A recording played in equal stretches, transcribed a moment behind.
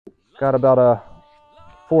Got about a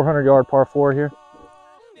 400-yard par 4 here.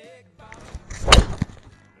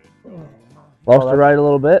 Lost the right a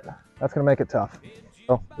little bit. That's going to make it tough.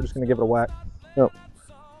 So we're just going to give it a whack. Yep.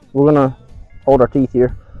 We're going to hold our teeth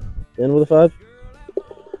here. In with a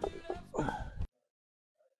 5. All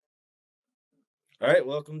right,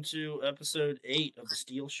 welcome to episode 8 of the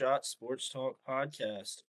Steel Shot Sports Talk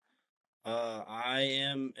podcast. I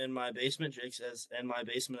am in my basement. Jake's in my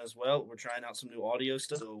basement as well. We're trying out some new audio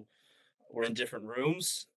stuff, so we're in different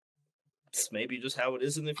rooms. It's maybe just how it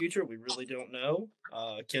is in the future. We really don't know.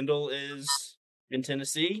 Kendall is in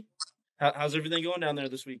Tennessee. How's everything going down there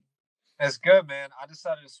this week? It's good, man. I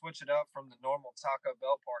decided to switch it up from the normal Taco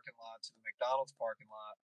Bell parking lot to the McDonald's parking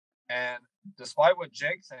lot. And despite what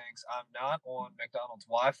Jake thinks, I'm not on McDonald's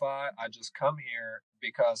Wi-Fi. I just come here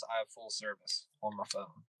because I have full service on my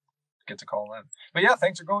phone. Get to call in. But yeah,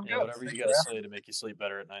 things are going good. Whatever you got to say to make you sleep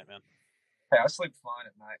better at night, man. Hey, I sleep fine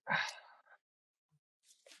at night.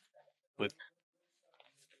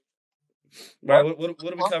 All right, what are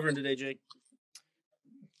we covering today, Jake?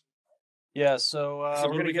 Yeah, so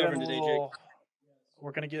we're going to get covering today, Jake?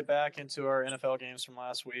 We're going to get back into our NFL games from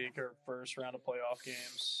last week, our first round of playoff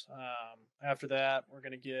games. After that, we're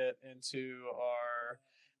going to get into our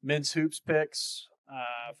men's hoops picks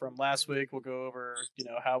from last week. We'll go over,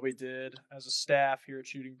 how we did as a staff here at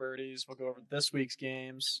Shooting Birdies. We'll go over this week's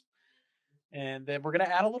games. And then we're going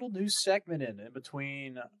to add a little new segment in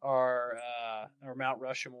between our Mount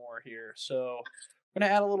Rushmore here. So we're going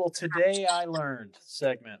to add a little Today I Learned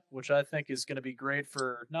segment, which I think is going to be great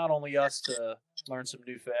for not only us to learn some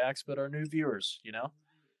new facts, but our new viewers,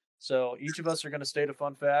 So each of us are going to state a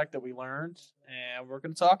fun fact that we learned, and we're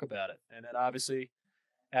going to talk about it. And then obviously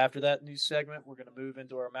after that new segment, we're going to move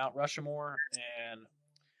into our Mount Rushmore, and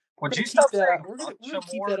we're going to keep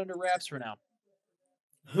that under wraps for now.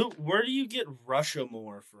 Where do you get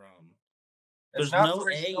Rushmore from? There's no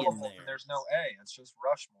A in there. There's no A. It's just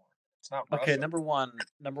Rushmore. It's not Rushmore. Okay, number one.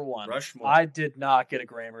 Rushmore. I did not get a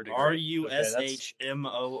grammar degree. Rushmore. You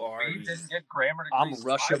didn't get grammar degrees. I'm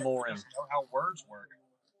Rushmore. I just know how words work.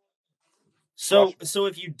 So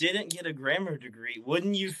if you didn't get a grammar degree,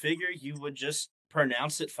 wouldn't you figure you would just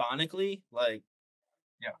pronounce it phonically? Like,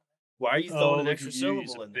 yeah. Why are you throwing an extra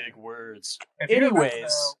syllable in there? Big words.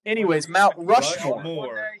 Anyways, Mount Rushmore.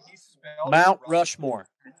 Mount Rushmore.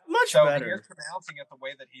 Much so better. He's pronouncing it the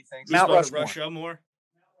way that he thinks. Mount Rushmore. Rushmore.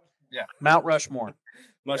 Yeah. Mount Rushmore.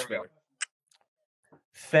 Much better.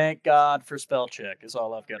 Thank God for spell check is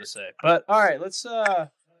all I've got to say. But all right, let's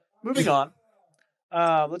moving on.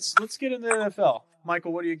 Let's get into the NFL.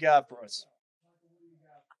 Michael, what do you got for us?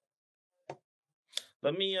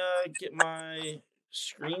 Let me get my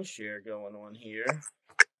screen share going on here.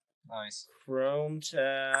 Nice. Chrome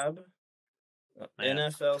tab.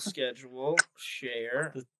 NFL schedule.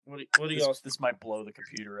 Share. What do y'all? This might blow the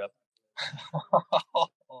computer up.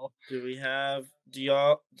 Do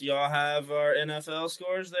y'all have our NFL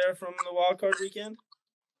scores there from the wild card weekend?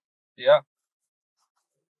 Yeah.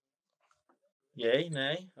 Yay,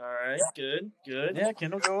 nay. All right, good. Yeah,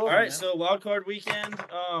 Kendall, go over. All right, man. so wild card weekend.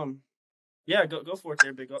 Yeah, go for it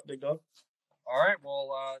there, big dog. All right,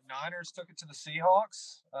 well, Niners took it to the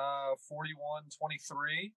Seahawks,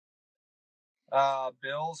 41-23.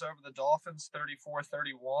 Bills over the Dolphins,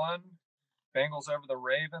 34-31. Bengals over the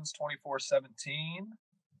Ravens, 24-17.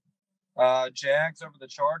 Jags over the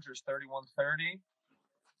Chargers, 31-30.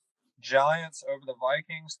 Giants over the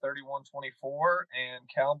Vikings, 31-24. And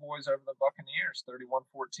Cowboys over the Buccaneers,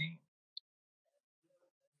 31-14.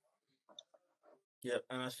 Yep,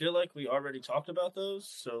 and I feel like we already talked about those,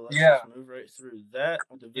 so let's just move right through that.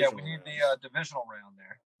 Yeah, we need the divisional round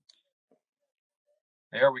there.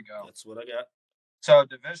 There we go. That's what I got. So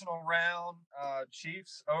divisional round,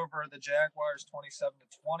 Chiefs over the Jaguars,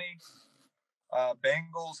 27-20.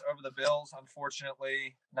 Bengals over the Bills,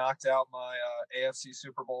 unfortunately, knocked out my AFC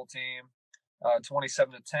Super Bowl team,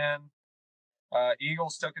 27-10.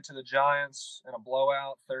 Eagles took it to the Giants in a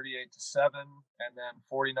blowout, 38-7, and then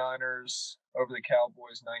 49ers over the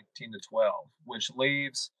Cowboys, 19-12, which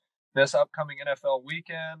leaves this upcoming NFL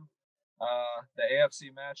weekend. The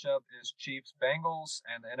AFC matchup is Chiefs-Bengals,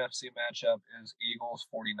 and the NFC matchup is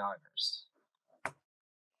Eagles-49ers.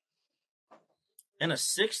 And a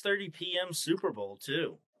 6:30 p.m. Super Bowl,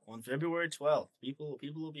 too, on February 12th. People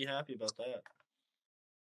will be happy about that.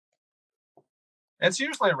 It's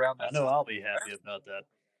usually around that. I know I'll be happy about that.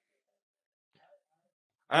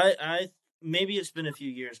 I maybe it's been a few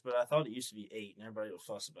years, but I thought it used to be 8, and everybody would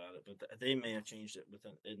fuss about it. But they may have changed it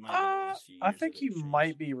within. It might be the last few years. I think you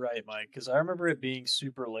might be right, Mike, because I remember it being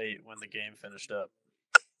super late when the game finished up.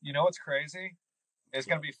 You know what's crazy? It's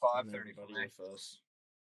going to be 5:30 for me.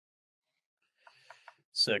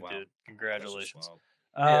 Sick, Wow. dude. Congratulations.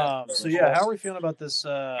 Wow. So yeah, how are we feeling about this?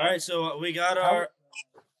 All right, so we got our.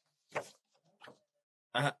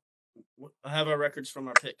 I have our records from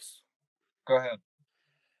our picks Go ahead.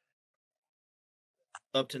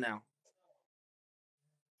 up to now.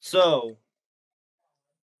 So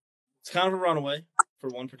it's kind of a runaway for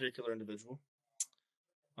one particular individual.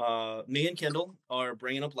 Me and Kendall are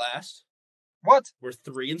bringing up last. What? We're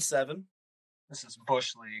 3-7. This is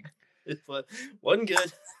Bush League. It wasn't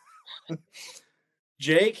good.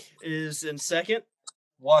 Jake is in second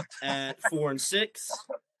What? at 4-6.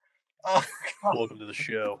 Oh, God. Welcome to the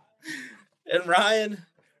show. And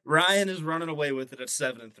Ryan is running away with it at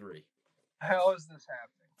 7-3. How is this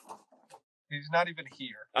happening? He's not even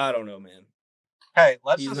here. I don't know, man. Hey,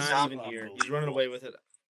 let's He's just not even here. He's running away with it.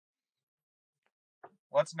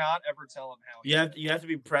 Let's not ever tell him how. You have to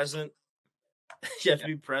be present. You have to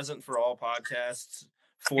be present for all podcasts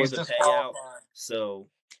for He's the payout. disqualified. So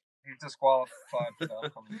He's disqualified for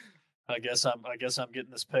that. I guess I'm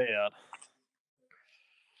getting this payout.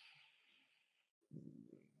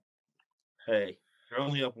 hey, you're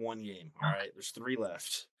only up one game. All right, there's 3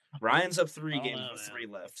 left. Ryan's up 3 games with 3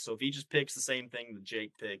 left. So if he just picks the same thing that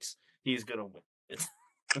Jake picks, he's gonna win. Yeah.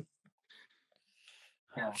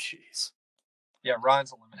 Oh, jeez. Yeah,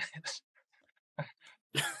 Ryan's eliminated.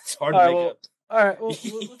 It's hard to make up. All right, well,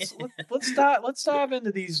 let's dive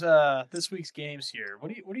into these this week's games here. What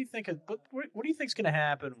do you think? What do you think's going to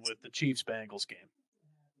happen with the Chiefs Bengals game?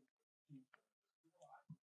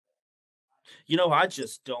 I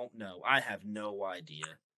just don't know. I have no idea.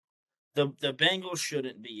 The Bengals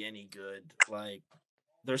shouldn't be any good. Like,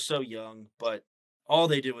 they're so young, but all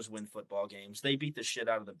they do is win football games. They beat the shit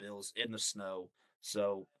out of the Bills in the snow.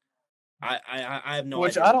 So I have no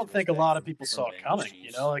Which idea. I don't think a lot of people saw coming.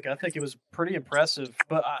 Chiefs. Like, I think it was pretty impressive.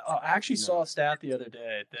 But I actually saw a stat the other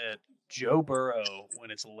day that Joe Burrow,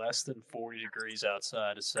 when it's less than 40 degrees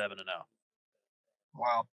outside, is 7-0.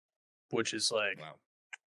 Wow. Which is like,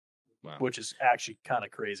 Wow. which is actually kind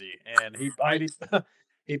of crazy. And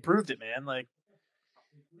he proved it, man. Like,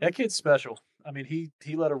 that kid's special. I mean, he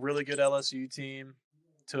led a really good LSU team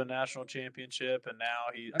to a national championship, and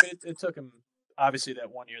now it took him. Obviously, that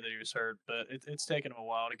 1 year that he was hurt, but it's taken him a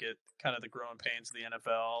while to get kind of the growing pains of the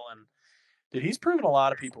NFL. And dude, he's proven a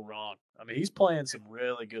lot of people wrong. I mean, he's playing some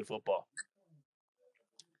really good football.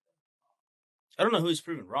 I don't know who he's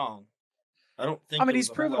proven wrong. I don't think. I mean, he's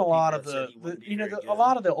proven a lot of a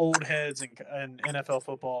lot of the old heads in NFL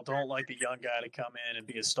football don't like the young guy to come in and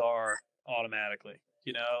be a star automatically.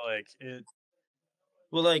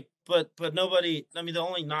 But nobody. I mean, the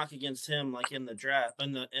only knock against him, like in the draft,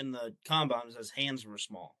 in the combine, is his hands were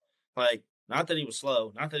small. Like, not that he was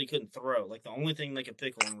slow, not that he couldn't throw. Like, the only thing they could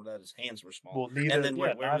pick on was that his hands were small. Well, neither. And then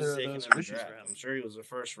where neither was he of taken those in the issues draft? for him. I'm sure he was a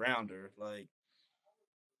first rounder. Like,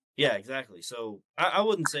 yeah, exactly. So I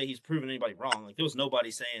wouldn't say he's proven anybody wrong. Like, there was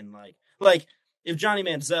nobody saying like if Johnny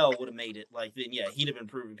Manziel would have made it, like, then yeah, he'd have been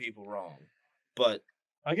proving people wrong. But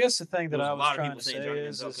I guess the thing that there I a was lot of trying people to saying say Johnny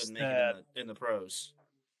is Manziel couldn't make that it in the pros.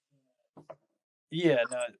 yeah,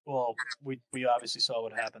 no, well, we obviously saw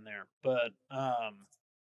what happened there, but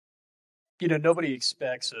nobody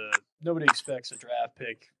expects a draft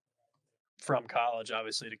pick from college,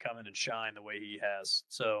 obviously, to come in and shine the way he has.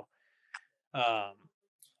 So,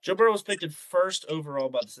 Joe Burrow was picked in first overall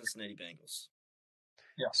by the Cincinnati Bengals.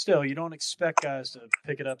 Yeah. Still, you don't expect guys to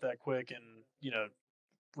pick it up that quick and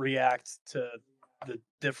react to the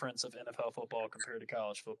difference of NFL football compared to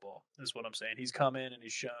college football. Is what I'm saying. He's come in and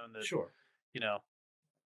he's shown that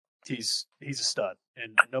he's a stud,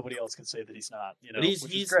 and nobody else can say that he's not. But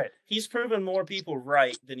which is great. He's proven more people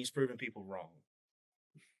right than he's proven people wrong.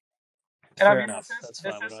 And Fair I mean, enough. this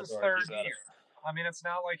is his third year. I mean, it's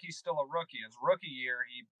not like he's still a rookie. His rookie year,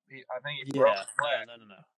 I think he broke his leg.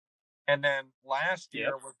 No. And then last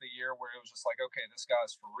year was the year where it was just like, okay, this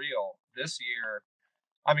guy's for real. This year,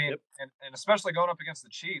 I mean, and especially going up against the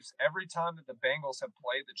Chiefs, every time that the Bengals have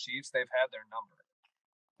played the Chiefs, they've had their number.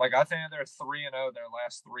 Like, I think they're 3-0 their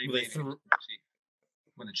last 3 meetings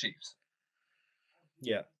with the Chiefs.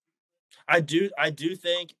 Yeah. I do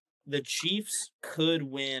think the Chiefs could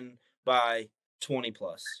win by 20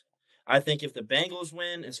 plus. I think if the Bengals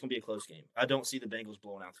win, it's going to be a close game. I don't see the Bengals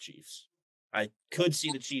blowing out the Chiefs. I could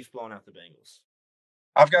see the Chiefs blowing out the Bengals.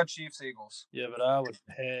 I've got Chiefs Eagles. Yeah, but I would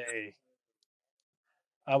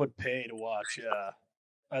pay to watch.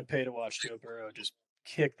 I'd pay to watch Joe Burrow just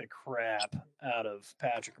kick the crap out of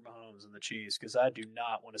Patrick Mahomes and the Chiefs, because I do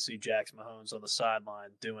not want to see Jackson Mahomes on the sideline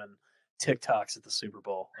doing TikToks at the Super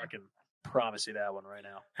Bowl. I can promise you that one right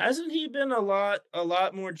now. Hasn't he been a lot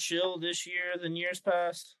more chill this year than years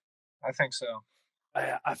past? I think so.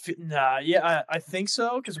 I think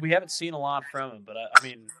so because we haven't seen a lot from him. But I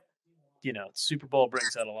mean, Super Bowl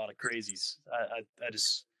brings out a lot of crazies.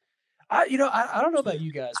 I don't know about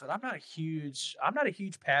you guys, but I'm not a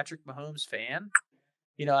huge Patrick Mahomes fan.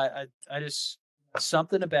 I just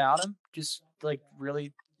something about him just like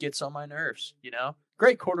really gets on my nerves.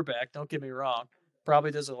 Great quarterback. Don't get me wrong.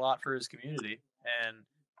 Probably does a lot for his community and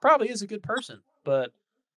probably is a good person, but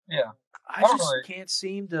Yeah. I don't just really- can't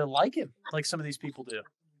seem to like him like some of these people do.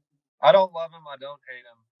 I don't love him. I don't hate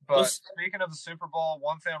him. But Well, speaking of the Super Bowl,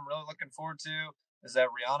 one thing I'm really looking forward to is that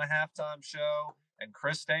Rihanna halftime show, and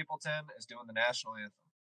Chris Stapleton is doing the national anthem.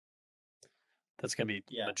 That's gonna be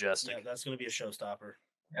majestic. Yeah, that's gonna be a showstopper.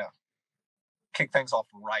 Kick things off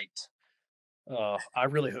right. Oh, I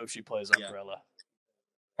really hope she plays Yeah. Umbrella.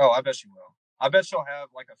 Oh, I bet she will. I bet she'll have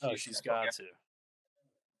like a few. Oh, she's got to.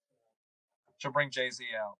 She'll bring Jay-Z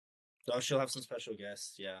out. Oh, she'll have some special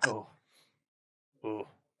guests. Yeah. Oh. You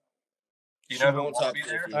She know who won't won't top be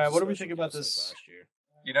there? 50 All right, what do we special think about guests this? like last year.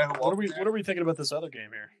 You know who What won't are we be there? What are we thinking about this other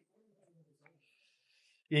game here?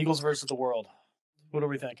 Eagles versus the world. What are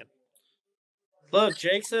we thinking? Look,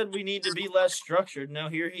 Jake said we need to be less structured. Now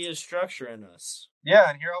here he is structuring us. Yeah,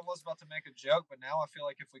 and here I was about to make a joke, but now I feel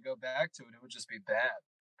like if we go back to it, it would just be bad.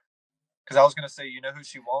 Because I was going to say, you know who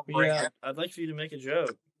she won't bring Yeah. out? I'd like for you to make a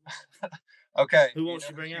joke. Okay. Who won't you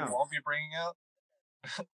she know bring who out? She won't be bringing out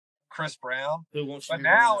Chris Brown. Who won't she But be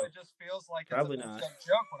now bringing it just feels like Probably it's a not.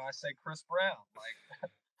 joke when I say Chris Brown.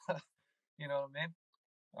 Like, you know what I mean?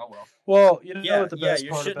 Oh, well. Well, you out? know what the best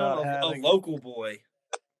you're part shitting about on a having local boy.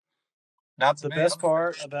 Not to the me. best I'm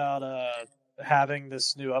part about having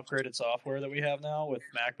this new upgraded software that we have now with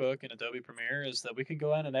MacBook and Adobe Premiere is that we can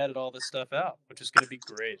go in and edit all this stuff out, which is going to be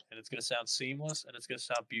great, and it's going to sound seamless and it's going to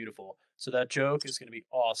sound beautiful. So that joke is going to be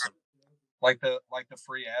awesome. like the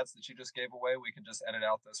free ads that you just gave away. We can just edit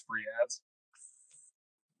out those free ads.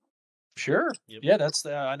 Sure. Yep. Yeah, that's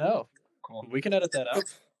I know. Cool. We can edit that out.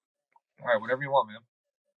 All right, whatever you want, man.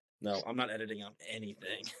 No, I'm not editing out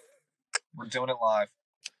anything. We're doing it live.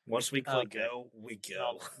 Once we click Okay. go, we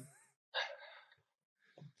go.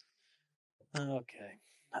 Okay.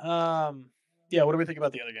 Yeah, what do we think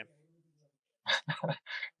about the other game?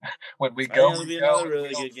 When we I go, think it'll we be go. another really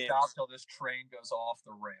we don't good game. stop till this train goes off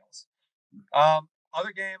the rails.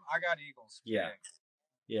 Other game, I got Eagles. Yeah. Big.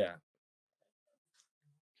 Yeah.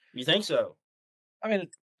 You think so? I mean,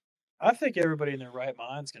 I think everybody in their right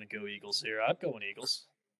mind's going to go Eagles here. I'd go in Eagles.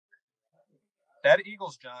 That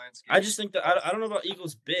Eagles Giants game. I just think that I don't know about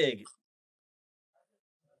Eagles big.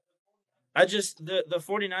 I just the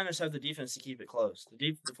 49ers have the defense to keep it close.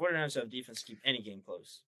 The 49ers have defense to keep any game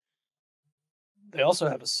close. They also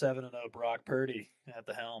have a 7-0 Brock Purdy at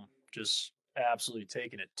the helm, just absolutely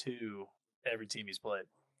taking it to every team he's played.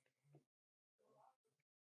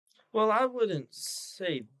 Well, I wouldn't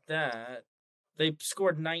say that. They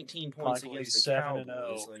scored 19 points Michael, against he's the 7-0.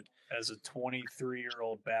 Cowboys. Like, As a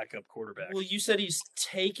 23-year-old backup quarterback. well, you said he's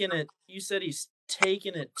taking it. You said he's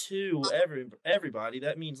taking it to everybody.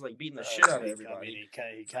 That means like beating the shit out of everybody. I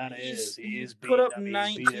mean, he kind of is. He is put up beating,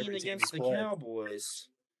 19 every team against he's the played. Cowboys.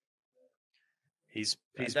 He's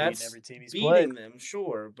beating That's every team he's beating played. them,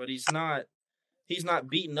 sure, but he's not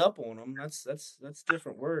beating up on them. That's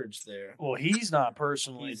different words there. Well, he's not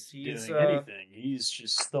personally He's, doing anything. He's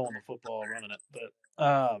just throwing the football, running it.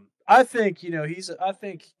 But I think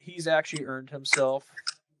he's actually earned himself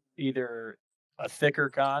either a thicker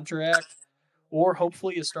contract or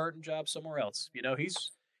hopefully a starting job somewhere else.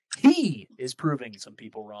 He is proving some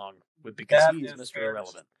people wrong because That he is is Mr. fair.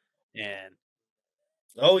 Irrelevant. And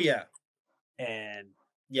Oh yeah, and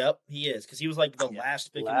yep, he is because he was like the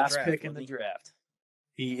last pick in the draft. pick in wasn't the he? draft.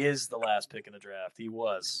 He is the last pick in the draft. He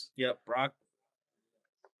was. Yep, Brock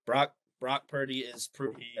Purdy is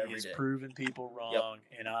proven He is proving people wrong,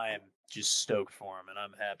 and I am just stoked for him, and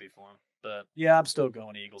I'm happy for him. But yeah, I'm still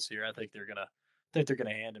going Eagles here. I think they're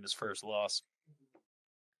gonna hand him his first loss.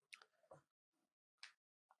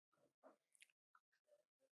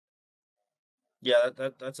 Yeah,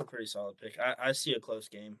 that's a pretty solid pick. I see a close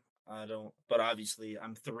game. I don't, but obviously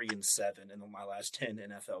I'm 3-7 in my last 10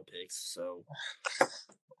 NFL picks, so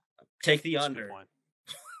take the That's a under.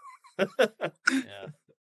 good point.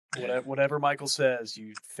 Yeah. Whatever Michael says,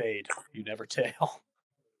 you fade. You never tail.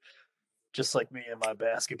 Just like me and my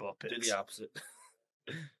basketball picks. Do the opposite.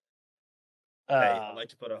 Hey, I'd like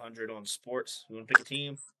to put 100 on sports. You want to pick a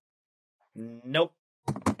team? Nope.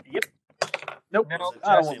 Yep. Nope. No, I don't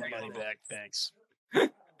Jesse, want my money no. back. Thanks.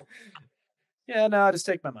 Yeah, no, just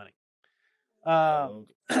take my money. All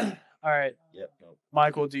right. Yep. Nope.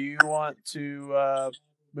 Michael, do you want to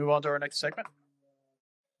move on to our next segment?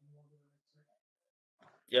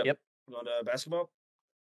 Yep. Yep. You want basketball?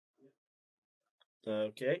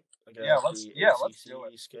 Okay. I got let's the let's ACC do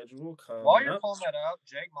it. schedule coming While you're up. pulling that up,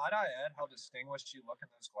 Jake, might I add how distinguished you look in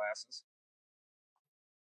those glasses?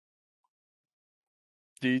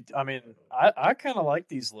 Dude, I mean, I kind of like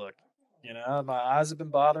these look. You know, my eyes have been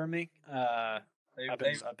bothering me. I've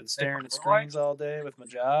been staring at screens all day with my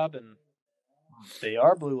job, and they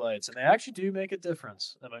are blue lights, and they actually do make a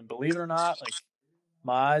difference. I mean, believe it or not, like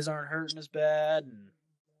my eyes aren't hurting as bad, and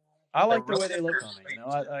I like the way they look on me. You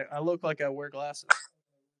know, I look like I wear glasses.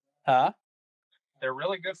 Huh? They're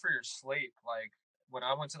really good for your sleep. Like when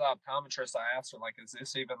I went to the optometrist, I asked her, like, is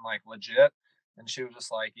this even like legit? And she was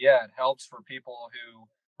just like, yeah, it helps for people who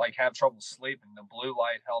like have trouble sleeping. The blue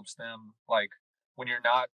light helps them, like when you're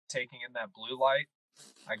not taking in that blue light,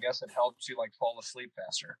 I guess it helps you like fall asleep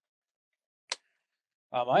faster.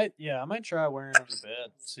 I might try wearing them to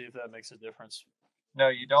bed, see if that makes a difference. No,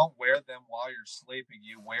 you don't wear them while you're sleeping.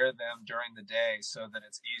 You wear them during the day so that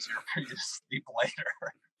it's easier for you to sleep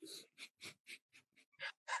later.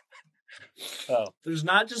 Oh, There's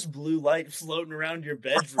not just blue light floating around your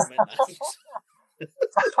bedroom at night.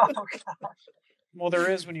 Oh, gosh. well,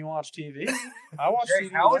 there is when you watch TV. I watch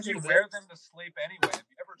Jake, TV. how would when I you go to wear bed. them to sleep anyway? Have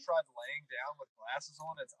you ever tried laying down with glasses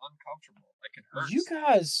on? It's uncomfortable. Like it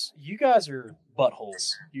hurts. You guys are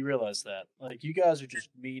buttholes. You realize that? Like you guys are just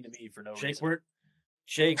mean to me for no reason. We're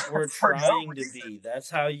For no trying to reason. be. That's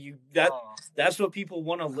how you Oh. that's what people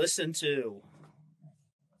want to listen to.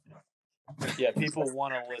 Yeah, people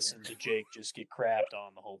want to listen to Jake just get crapped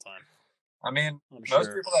on the whole time. I mean, I'm most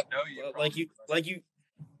sure. people that know you, like you.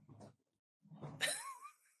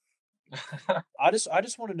 I just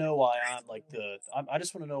want to know why I'm like I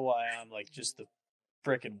just want to know why I'm like just the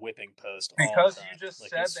freaking whipping post all because the time. you just like,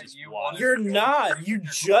 said it's that just you wild. wanted You're to go not. with You your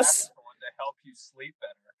just. glasses on to help you sleep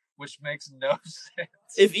better, which makes no sense.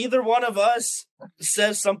 If either one of us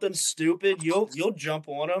says something stupid, you'll jump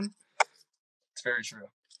on them. It's very true.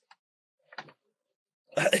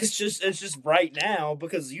 It's just right now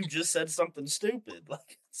because you just said something stupid.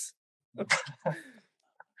 Like it's.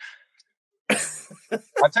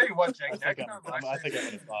 I'll tell you what, Jake. I Next time I think I'm say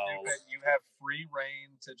gonna follow. stupid, you have free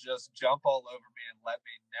reign to just jump all over me and let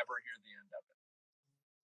me never hear the end of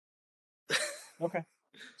it. Okay,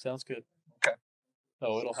 sounds good. Okay.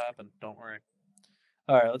 Oh, it'll happen. Don't worry.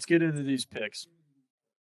 All right, let's get into these picks.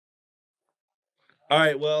 All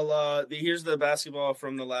right, well, here's the basketball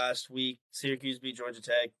from the last week. Syracuse beat Georgia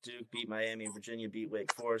Tech. Duke beat Miami. Virginia beat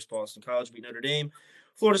Wake Forest. Boston College beat Notre Dame.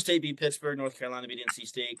 Florida State beat Pittsburgh. North Carolina beat NC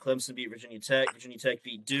State. Clemson beat Virginia Tech. Virginia Tech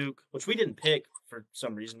beat Duke, which we didn't pick for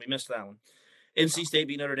some reason. We missed that one. NC State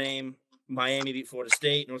beat Notre Dame. Miami beat Florida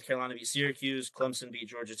State. North Carolina beat Syracuse. Clemson beat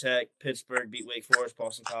Georgia Tech. Pittsburgh beat Wake Forest.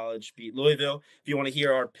 Boston College beat Louisville. If you want to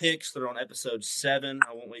hear our picks, they're on episode 7.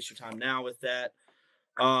 I won't waste your time now with that.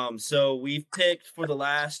 So we've picked for the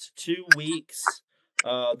last 2 weeks,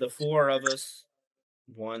 the 4 of us.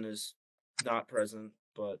 One is not present,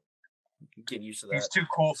 but get used to that. He's too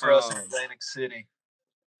cool for us in Atlantic City.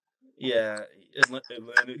 Yeah,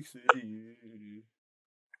 Atlantic City.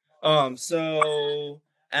 So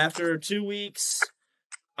after 2 weeks,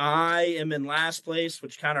 I am in last place,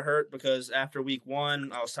 which kind of hurt because after week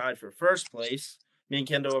 1, I was tied for first place. Me and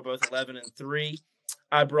Kendall are both 11-3.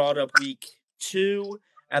 I brought up week 2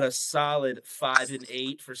 at a solid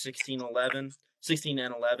 5-8 for 16-11.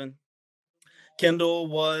 Kendall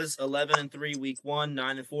was 11-3 week 1,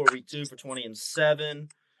 9-4 week 2 for 20-7.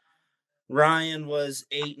 Ryan was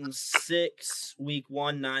 8-6 week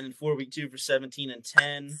 1, 9-4 week 2 for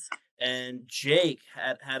 17-10. And Jake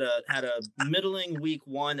had a middling week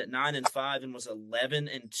 1 at 9-5 and was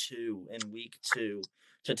 11-2 in week 2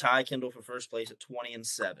 to tie Kendall for first place at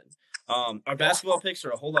 20-7. Our basketball picks are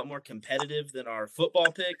a whole lot more competitive than our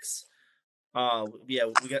football picks. Yeah,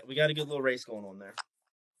 we got a good little race going on there.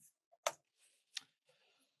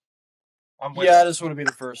 I just want to be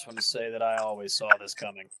the first one to say that I always saw this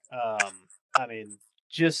coming. I mean,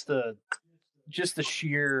 just the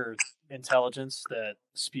sheer intelligence that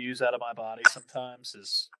spews out of my body sometimes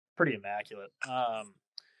is pretty immaculate.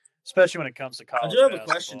 Especially when it comes to college. I do have a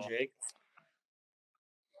question, Jake.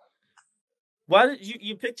 Why did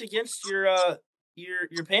you picked against your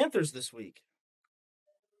Panthers this week?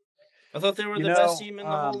 I thought they were the best team in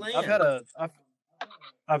the whole land.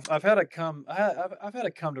 I've had to come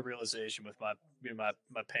to realization with my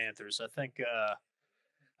Panthers. I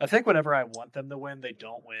think whenever I want them to win, they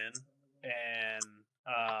don't win, and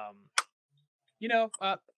I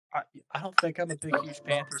don't think I'm a big huge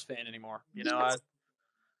Panthers fan anymore.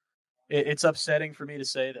 It's upsetting for me to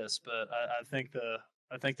say this, but I think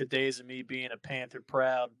the days of me being a Panther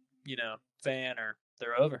proud fan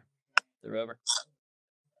they're over. They're over.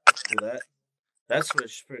 That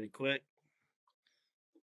switched pretty quick.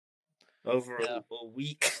 over Yeah. a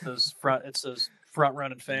week. It's those front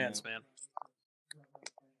running fans, man.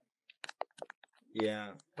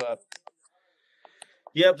 Yeah. But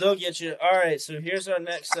Yep, they'll get you. All right, so here's our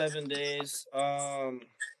next 7 days.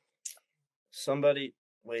 Somebody,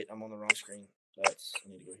 wait, I'm on the wrong screen. I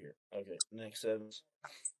need to go here. Okay, next 7.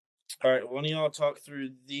 All right, one of y'all talk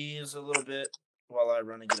through these a little bit while I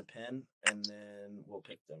run and get a pen, and then we'll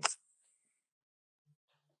pick them.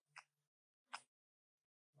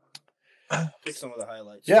 Pick some of the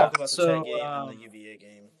highlights. Yeah, Talk about the so, Tech game and the UVA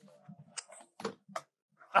game.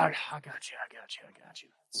 I got you.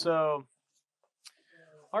 So,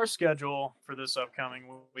 our schedule for this upcoming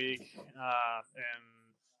week,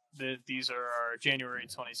 and these are our January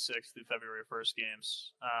 26th through February 1st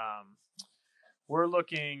games. We're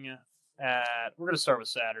looking at, we're going to start with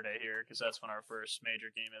Saturday here because that's when our first major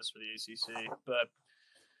game is for the ACC. But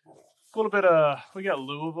a little bit we got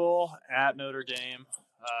Louisville at Notre Dame,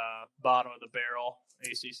 bottom of the barrel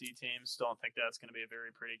ACC teams. Don't think that's going to be a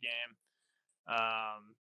very pretty game.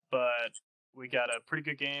 But we got a pretty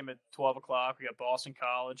good game at 12 o'clock. We got Boston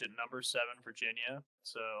College at number 7, Virginia.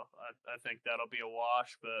 So I think that'll be a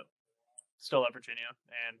wash, but still at Virginia.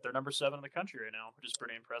 And they're number 7 in the country right now, which is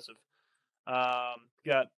pretty impressive.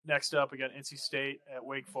 Next up, we got NC State at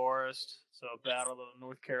Wake Forest. So battle of the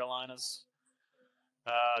North Carolinas.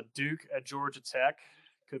 Duke at Georgia Tech.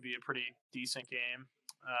 Could be a pretty decent game.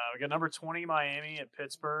 We got number 20 Miami at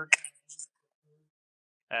Pittsburgh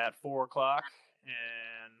at 4 o'clock.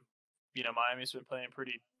 And Miami's been playing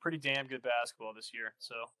pretty damn good basketball this year,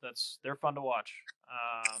 so they're fun to watch.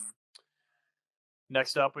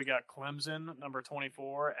 Next up, we got Clemson, number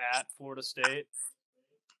 24, at Florida State.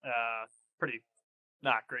 Pretty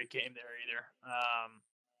not great game there either.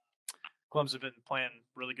 Clemson have been playing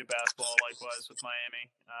really good basketball, likewise with Miami.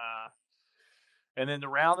 And then to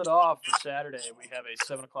round it off for Saturday, we have a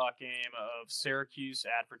 7 o'clock game of Syracuse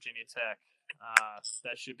at Virginia Tech.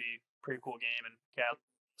 That should be a pretty cool game in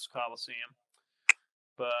Coliseum.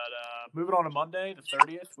 But moving on to Monday, the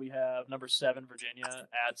 30th, we have number 7 Virginia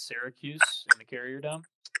at Syracuse in the Carrier Dome,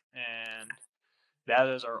 and that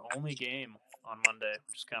is our only game on Monday,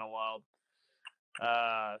 which is kind of wild.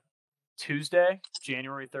 Tuesday,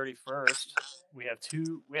 January 31st, we have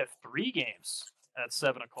 3 games at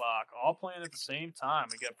 7 o'clock, all playing at the same time.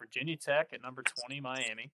 We got Virginia Tech at number 20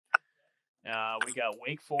 Miami. We got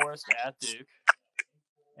Wake Forest at Duke.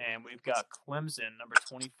 And we've got Clemson, number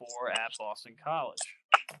 24, at Boston College.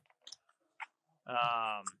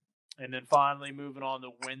 And then finally, moving on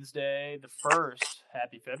to Wednesday, the 1st,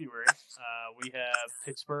 happy February, we have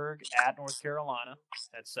Pittsburgh at North Carolina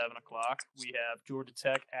at 7 o'clock. We have Georgia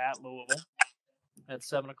Tech at Louisville at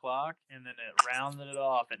 7 o'clock. And then rounding it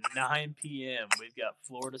off at 9 p.m., we've got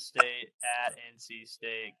Florida State at NC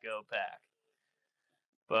State. Go Pack.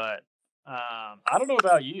 But I don't know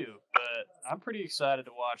about you, but I'm pretty excited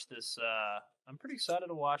to watch this. I'm pretty excited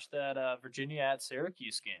to watch that Virginia at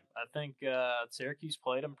Syracuse game. I think Syracuse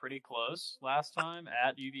played them pretty close last time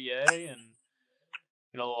at UVA, and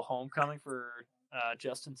a little homecoming for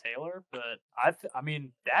Justin Taylor. But I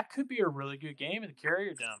mean, that could be a really good game in the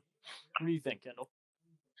Carrier Dome. What do you think, Kendall?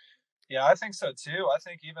 Yeah, I think so too. I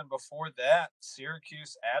think even before that,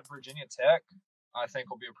 Syracuse at Virginia Tech, I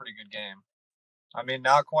think will be a pretty good game. I mean,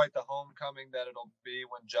 not quite the homecoming that it'll be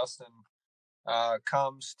when Justin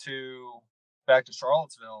comes back to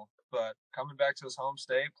Charlottesville, but coming back to his home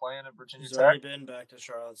state, playing at Virginia Tech. He's already been back to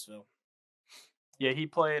Charlottesville. Yeah, he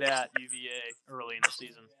played at UVA early in the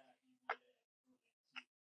season.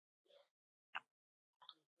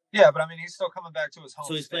 Yeah, but I mean, he's still coming back to his home.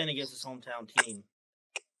 So he's state. playing against his hometown team.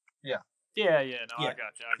 Yeah. No, I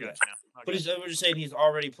got you. But we're just saying he's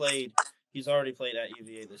already played. He's already played at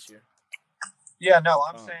UVA this year. Yeah, no,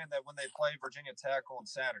 I'm saying that when they play Virginia Tech on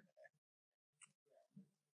Saturday.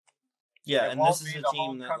 Yeah, and this is a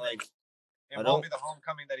team that it won't be the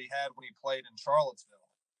homecoming that he had when he played in Charlottesville,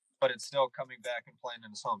 but it's still coming back and playing in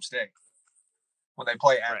his home state when they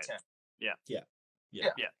play at Tech. Yeah.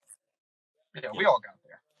 We all got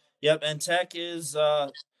there. Yep, and Tech is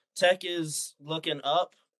looking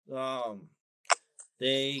up.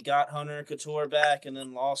 They got Hunter Couture back and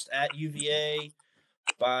then lost at UVA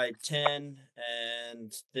by 10,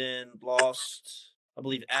 and then lost, I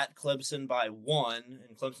believe, at Clemson by 1,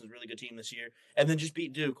 and Clemson's a really good team this year, and then just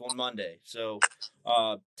beat Duke on Monday. So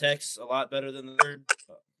Tech's a lot better than the third.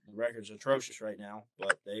 The record's atrocious right now,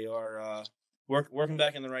 but they are working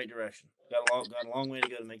back in the right direction. Got a long way to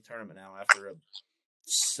go to make tournament now after a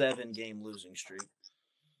 7-game losing streak.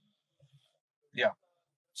 Yeah.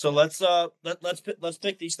 So let's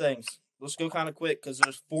pick these things. Let's go kind of quick because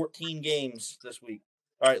there's 14 games this week.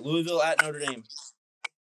 All right, Louisville at Notre Dame.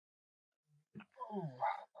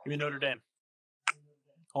 Give me Notre Dame.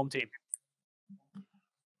 Home team.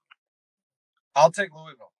 I'll take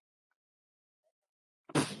Louisville.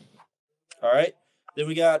 All right. Then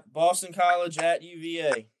we got Boston College at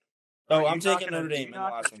UVA. Oh, I'm taking Notre Dame in the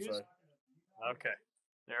last one. Sorry. Okay.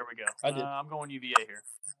 There we go. I did. I'm going UVA here.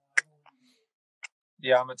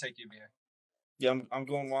 Yeah, I'm gonna take UVA. Yeah, I'm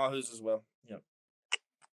going Wahoos as well. Yep.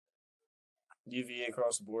 UVA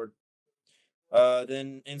across the board.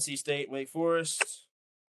 Then NC State, Wake Forest.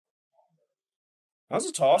 That was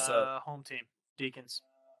a toss-up. Home team. Deacons.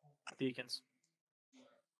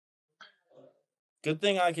 Good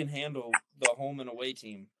thing I can handle the home and away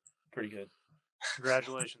team pretty good.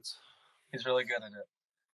 Congratulations. He's really good at it.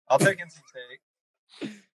 I'll take NC State.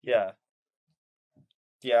 Yeah.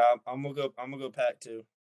 I'm gonna go Pac too.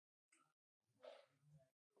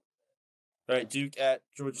 All right, Duke at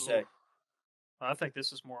Georgia Tech. I think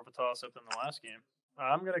this is more of a toss-up than the last game.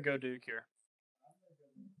 I'm gonna go Duke here.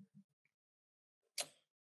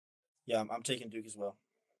 Yeah, I'm taking Duke as well.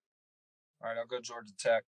 All right, I'll go Georgia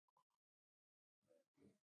Tech.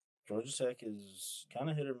 Georgia Tech is kind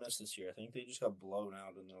of hit or miss this year. I think they just got blown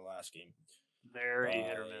out in their last game. Very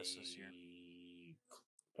hit or miss this year.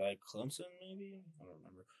 By Clemson, maybe? I don't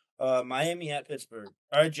remember. Miami at Pittsburgh.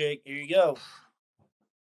 All right, Jake, here you go.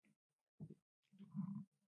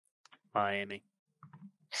 Miami.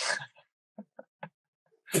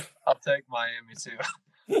 I'll take Miami too.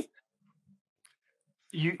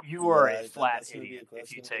 You are a flat idiot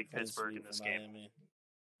if you take Pittsburgh in this game.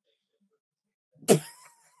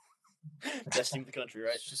 Best team in the country,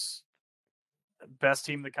 right? It's just best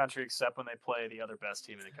team in the country, except when they play the other best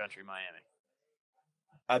team in the country, Miami.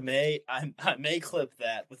 I may clip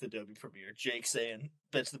that with Adobe Premiere. Jake saying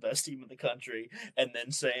that's the best team in the country, and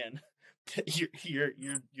then saying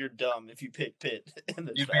you're dumb if you pick Pitt.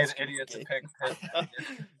 You'd be an idiot to pick Pitt.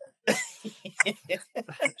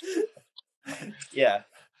 Yeah,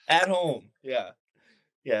 at home. Yeah,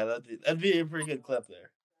 that'd be a pretty good clip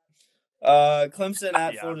there. Clemson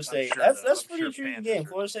at Florida State. Sure That's a pretty intriguing game.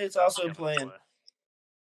 Florida State's also playing.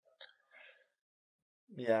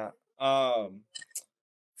 Yeah.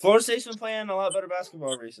 Florida State's been playing a lot better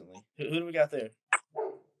basketball recently. Who do we got there?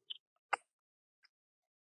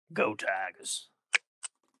 Go Tigers.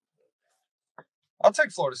 I'll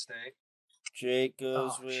take Florida State. Jake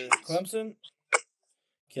goes with Clemson.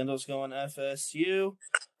 Kendall's going FSU.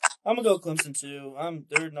 I'm gonna go Clemson too.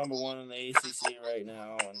 They're number one in the ACC right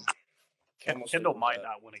now, and Kendall might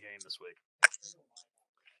not win a game this week.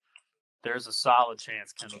 There's a solid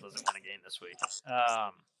chance Kendall doesn't win a game this week.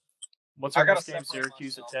 What's our next game?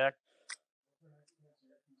 Syracuse at Tech.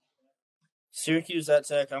 Syracuse at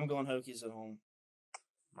Tech. I'm going Hokies at home.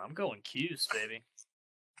 I'm going Cuse, baby.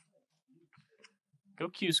 Go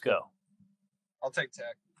Cuse, go. I'll take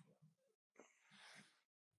Tech.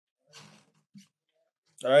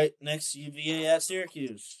 All right, next UVA at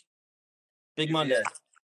Syracuse. Big Monday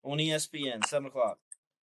on ESPN, 7 o'clock.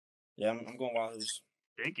 Yeah, I'm going Wahoos.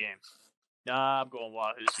 Big game. Nah, I'm going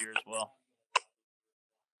Wahoos here as well.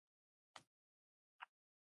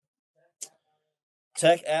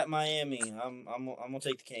 Tech at Miami. I'm gonna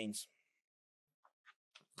take the Canes.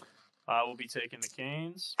 I will be taking the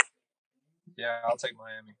Canes. Yeah, I'll take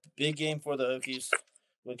Miami. Big game for the Hokies.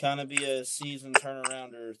 Would kind of be a season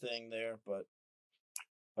turnarounder thing there, but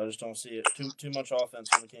I just don't see it. Too much offense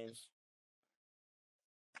from the Canes.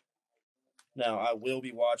 Now, I will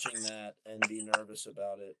be watching that and be nervous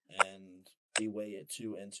about it and be way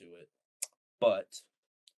too into it. But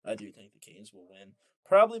I do think the Canes will win,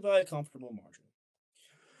 probably by a comfortable margin.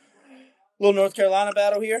 Little North Carolina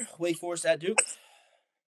battle here. Wake Forest at Duke.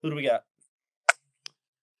 Who do we got?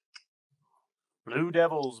 Blue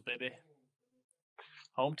Devils, baby.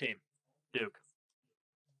 Home team, Duke.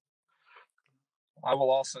 I will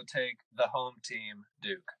also take the home team,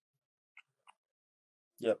 Duke.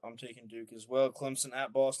 Yep, I'm taking Duke as well. Clemson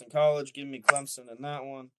at Boston College. Give me Clemson in that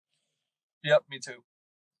one. Yep, me too.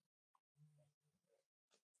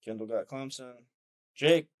 Kendall got Clemson.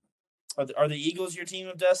 Jake, are the Eagles your team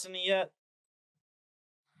of destiny yet?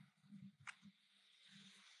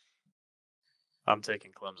 I'm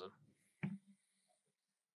taking Clemson.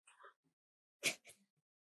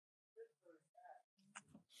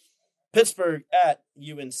 Pittsburgh at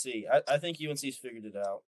UNC. I think UNC's figured it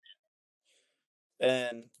out.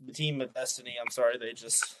 And the team of destiny, I'm sorry, they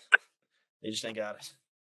just ain't got it.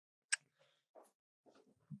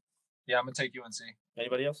 Yeah, I'm going to take UNC.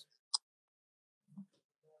 Anybody else?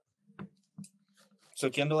 So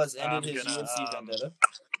Kendall has ended his UNC vendetta.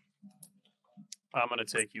 I'm going to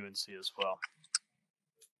take UNC as well.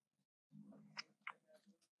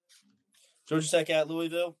 Georgia Tech at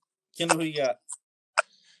Louisville. Kendall, who you got?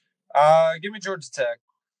 Give me Georgia Tech.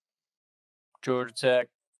 Georgia Tech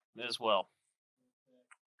as well.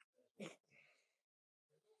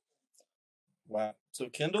 Wow. So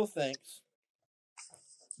Kendall thinks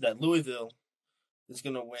that Louisville is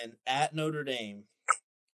going to win at Notre Dame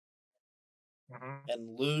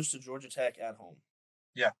and lose to Georgia Tech at home.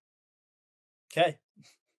 Yeah. Okay.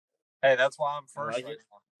 Hey, that's why I'm I first like right it.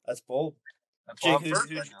 now. That's bold. That's why Jake, I'm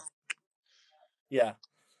first right now. Yeah.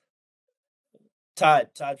 Tied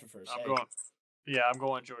for first. I'm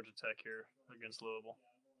going Georgia Tech here against Louisville.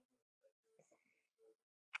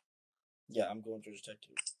 Yeah, I'm going Georgia Tech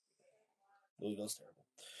too. Louisville's terrible.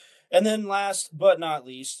 And then last but not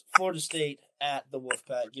least, Florida State at the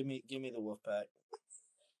Wolfpack. Give me the Wolfpack.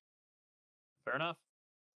 Fair enough.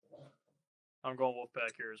 I'm going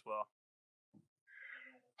Wolfpack here as well.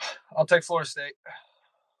 I'll take Florida State.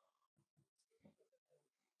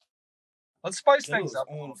 Let's spice things up.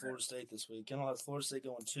 On Florida State this week. Kendall has Florida State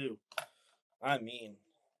going too. I mean,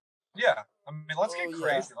 yeah. I mean, let's get crazy.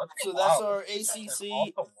 Yeah. Let's so that's our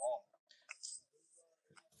ACC.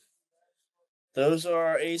 Those are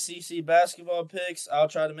our ACC basketball picks. I'll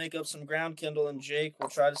try to make up some ground. Kendall and Jake will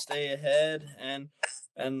try to stay ahead, and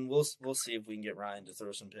we'll see if we can get Ryan to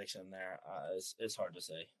throw some picks in there. It's hard to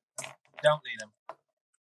say. Don't need him.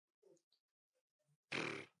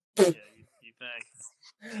 Yeah, you think?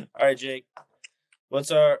 All right, Jake. What's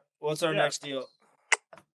our next deal?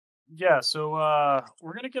 Yeah, so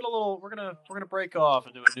we're gonna get a little. We're gonna break off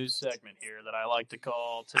into a new segment here that I like to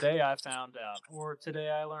call "Today I Found Out" or "Today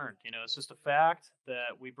I Learned." You know, it's just a fact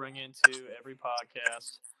that we bring into every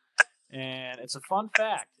podcast, and it's a fun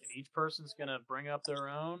fact. And each person's gonna bring up their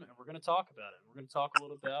own, and we're gonna talk about it. We're gonna talk a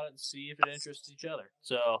little about it and see if it interests each other.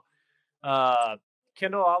 So,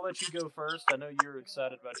 Kendall, I'll let you go first. I know you're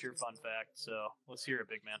excited about your fun fact, so let's hear it,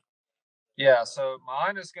 big man. Yeah, so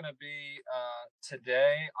mine is going to be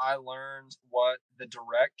today I learned what the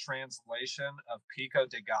direct translation of pico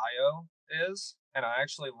de gallo is, and I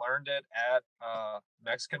actually learned it at a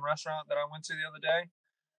Mexican restaurant that I went to the other day.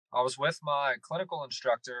 I was with my clinical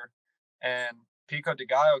instructor, and pico de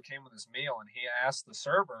gallo came with his meal, and he asked the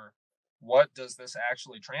server, what does this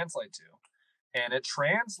actually translate to? And it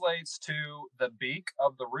translates to the beak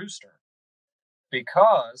of the rooster,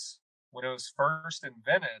 because when it was first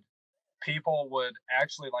invented, people would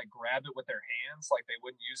actually like grab it with their hands, like they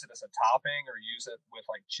wouldn't use it as a topping or use it with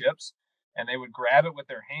like chips, and they would grab it with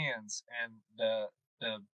their hands, and the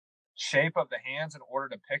shape of the hands in order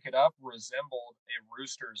to pick it up resembled a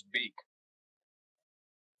rooster's beak.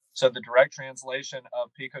 So the direct translation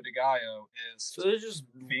of pico de gallo is just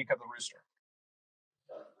beak of the rooster.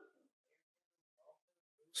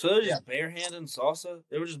 So they're just barehanding salsa?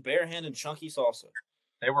 They were just barehanding chunky salsa.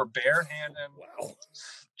 They were barehanded,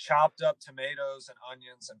 chopped up tomatoes and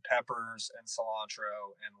onions and peppers and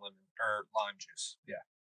cilantro and lime juice. Yeah.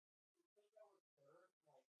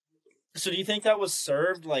 So do you think that was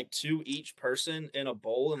served like to each person in a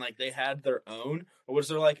bowl and like they had their own? Or was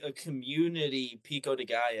there like a community pico de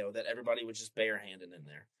gallo that everybody was just barehanding in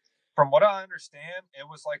there? From what I understand, it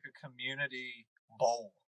was like a community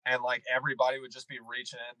bowl. And like everybody would just be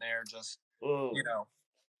reaching in there, just, you know,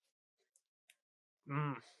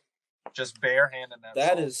 just barehanding that.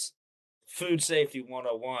 That is food safety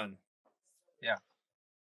 101. Yeah.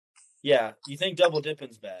 Yeah. You think double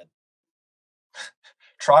dipping's bad?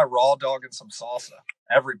 Try raw dog and some salsa.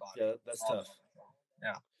 Everybody. Yeah, that's tough.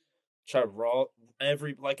 Yeah. Try raw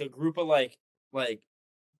like a group of like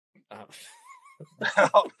I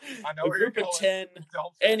know a group of 10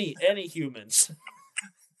 any humans.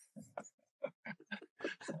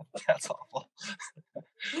 That's awful.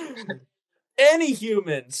 Any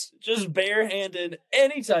humans just barehanded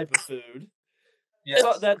any type of food. Yes.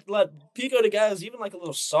 So that pico de gallo is even like a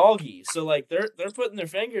little soggy. So like they're putting their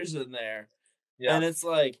fingers in there, and it's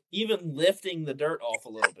like even lifting the dirt off a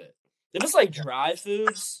little bit. If it's like dry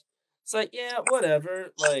foods, it's like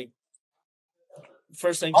whatever. Like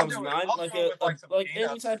first thing comes to mind, like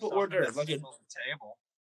any type of hors d'oeuvre, like a table.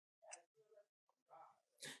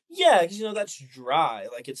 Yeah, because that's dry.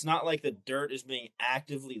 Like it's not like the dirt is being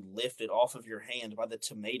actively lifted off of your hand by the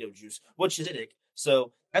tomato juice, which is acidic.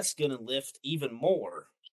 So that's gonna lift even more.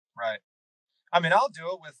 Right. I mean, I'll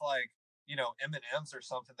do it with like M&Ms or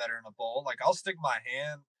something that are in a bowl. Like I'll stick my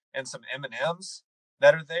hand in some M&Ms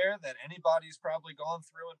that are there that anybody's probably gone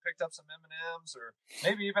through and picked up some M&Ms, or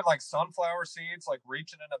maybe even like sunflower seeds, like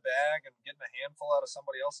reaching in a bag and getting a handful out of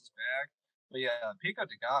somebody else's bag. But yeah, pico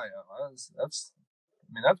de gallo, that's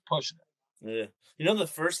pushing it. Yeah. The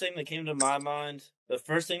first thing that came to my mind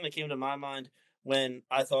when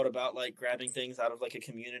I thought about like grabbing things out of like a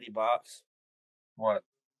community box. What?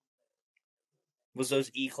 was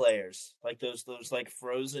those eclairs, like those like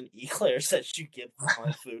frozen eclairs that you get from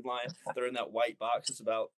my Food Line. They're in that white box. It's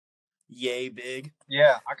about yay big.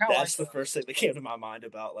 Yeah, I kind of like That's the first thing that came to my mind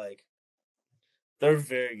about like they're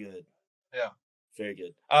very good. Yeah. Very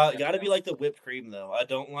good. Gotta be like the whipped cream though. I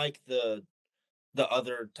don't like the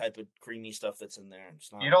other type of creamy stuff that's in there.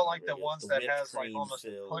 It's not, You don't not like very the good. ones The that whipped has like cream almost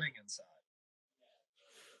filled. pudding inside.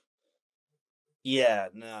 Yeah,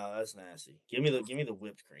 no, that's nasty. Give me the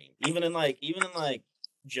whipped cream. Even in like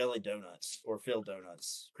jelly donuts or filled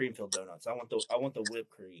donuts, cream filled donuts. I want the whipped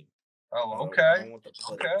cream. Oh, I okay. don't want the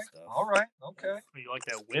pudding Okay. stuff. All right. Okay. You like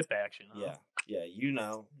that whip action, huh? Yeah. You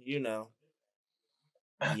know.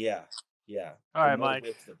 Yeah. All The right, more Mike.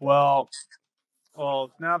 whipped, the better.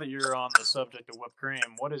 Well, now that you're on the subject of whipped cream,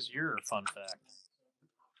 what is your fun fact?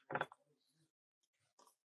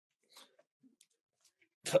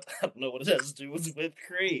 I don't know what it has to do with whipped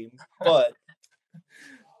cream, but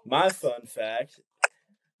my fun fact.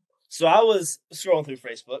 So I was scrolling through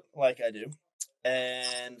Facebook like I do,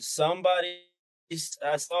 and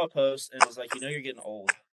I saw a post and it was like, you're getting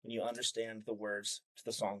old when you understand the words to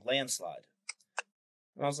the song Landslide.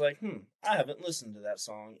 And I was like, I haven't listened to that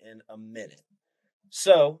song in a minute.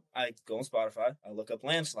 So I go on Spotify, I look up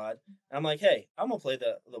Landslide, and I'm like, hey, I'm gonna play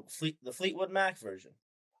the Fleetwood Mac version,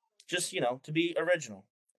 just to be original.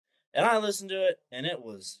 And I listened to it, and it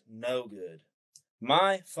was no good.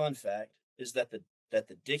 My fun fact is that the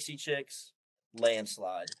Dixie Chicks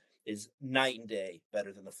Landslide is night and day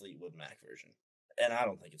better than the Fleetwood Mac version, and I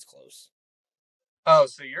don't think it's close. Oh,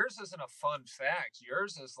 so yours isn't a fun fact.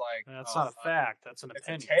 Yours is like That's not a fact. That's an it's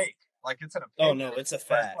opinion. a take. Like it's an Oh opinion. no, it's a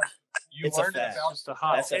fact. Like, you It's a learned it fact. about Just a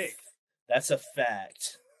hot take. That's a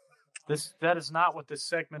fact. That is not what this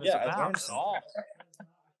segment is I about learned at something. all.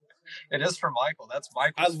 It is for Michael. That's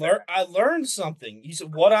Michael's fact. I learned something. You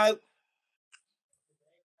said what I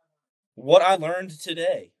learned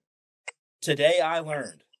today. Today I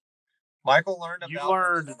learned. Michael learned You about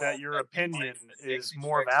learned that your opinion is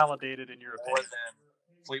more validated in your more opinion. than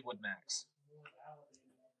Fleetwood Mac's.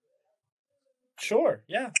 Sure,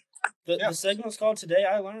 yeah. The segment was called Today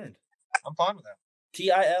I Learned. I'm fine with that.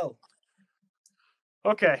 TIL.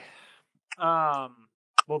 Okay. Well,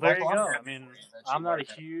 there Michael, you go. I'm I mean, that I'm you not learned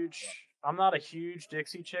a huge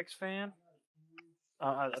Dixie Chicks fan.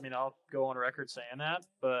 I mean, I'll go on record saying that,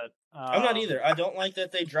 but I'm not either. I don't like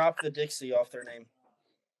that they dropped the Dixie off their name.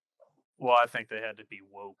 Well, I think they had to be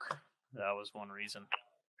woke. That was one reason.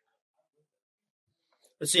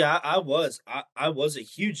 But see, I was a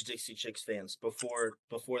huge Dixie Chicks fans before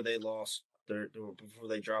they lost before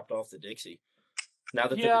they dropped off the Dixie. Now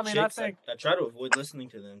that they're the Chicks, I try to avoid listening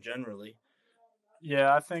to them generally.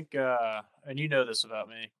 Yeah, I think, and you know this about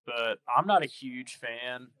me, but I'm not a huge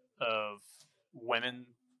fan of women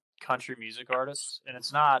country music artists, and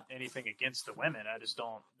it's not anything against the women. I just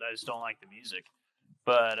don't like the music.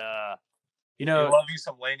 But you love you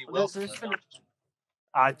some Lainey Wilson.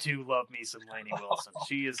 I do love me some Lainey Wilson.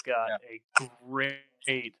 She has got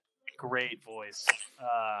a great voice.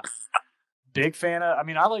 Big fan of. I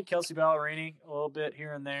mean, I like Kelsey Ballerini a little bit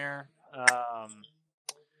here and there.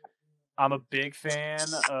 I'm a big fan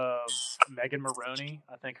of Megan Maroney.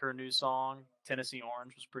 I think her new song, Tennessee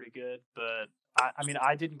Orange, was pretty good. But, I mean,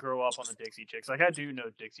 I didn't grow up on the Dixie Chicks. Like, I do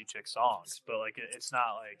know Dixie Chicks songs, but, like, it's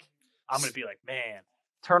not like I'm going to be like, man,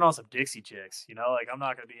 turn on some Dixie Chicks. Like, I'm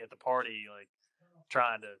not going to be at the party, like,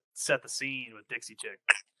 trying to set the scene with Dixie Chick.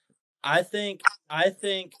 I think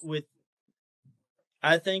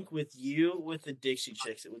with you with the Dixie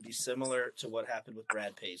Chicks, it would be similar to what happened with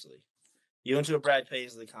Brad Paisley. You went to a Brad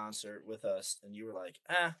Paisley concert with us, and you were like,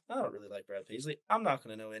 I don't really like Brad Paisley. I'm not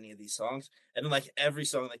going to know any of these songs. And then, like, every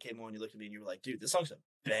song that came on, you looked at me and you were like, dude, this song's a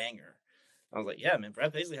banger. I was like, yeah, man,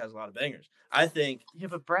 Brad Paisley has a lot of bangers. I think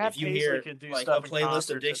but Brad if you Paisley hear can do like stuff a playlist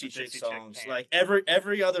of Dixie Chick songs, can. like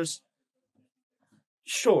every other's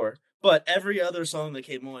sure, but every other song that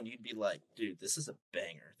came on, you'd be like, dude, this is a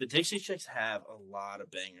banger. The Dixie Chicks have a lot of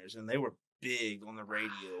bangers, and they were big on the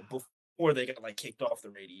radio before they got like kicked off the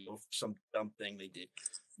radio for some dumb thing they did.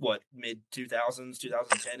 What, mid 2000s,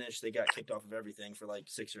 2010-ish, they got kicked off of everything for like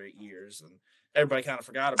 6 or 8 years, and everybody kind of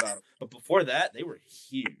forgot about them. But before that, they were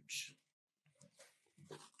huge.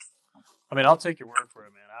 I mean, I'll take your word for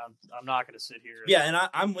it, man. I'm not going to sit here. And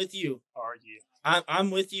I'm with you. Argue. I'm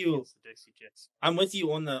with you. The Dixie Chicks. I'm with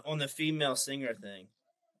you on the female singer thing.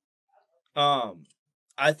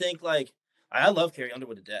 I think like I love Carrie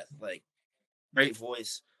Underwood to death. Like, great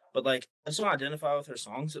voice, but like I just don't identify with her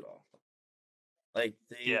songs at all. Like,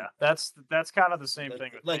 that's kind of the same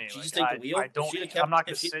thing with me. Just take the wheel. I'm not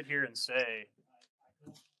going to sit here and say.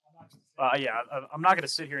 I'm not going to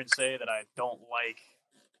sit here and say that I don't like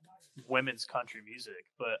women's country music,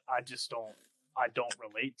 but I don't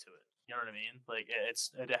relate to it. You know what I mean? Like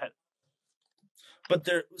But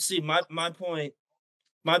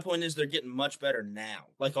my point is they're getting much better now.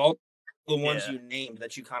 Like all the ones Yeah. you named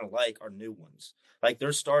that you kind of like are new ones. Like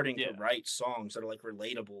they're starting to Yeah. write songs that are like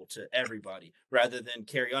relatable to everybody, rather than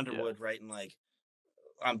Carrie Underwood writing like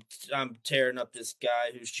I'm tearing up this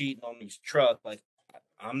guy who's cheating on his truck. Like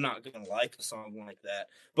I'm not gonna like a song like that.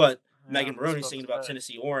 But Megan Maroney singing about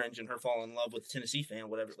Tennessee Orange and her falling in love with a Tennessee fan,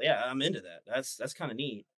 whatever. Yeah, I'm into that. That's kind of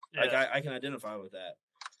neat. Yeah. Like I can identify with that.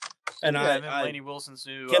 And and then Lainey Wilson's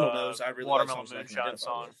new Kendall knows I really like Watermelon songs that I can Moonshine identify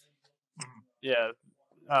song. with. Yeah.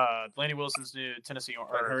 Lainey Wilson's new Lainey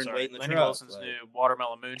truck, Wilson's new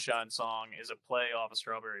Watermelon Moonshine song is a play off of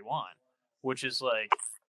Strawberry Wine, which is like,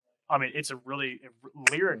 I mean, it's a really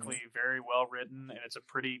lyrically very well written, and it's a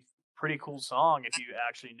pretty cool song if you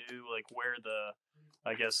actually knew like where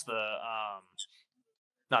I guess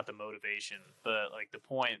not the motivation, but like the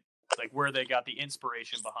point, like where they got the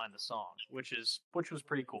inspiration behind the song, which was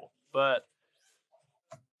pretty cool. But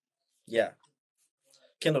yeah,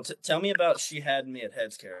 Kendall, tell me about "She Had Me at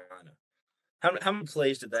Heads Carolina." How many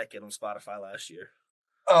plays did that get on Spotify last year?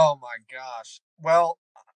 Oh my gosh! Well,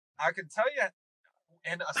 I can tell you,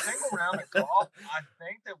 in a single round of golf, I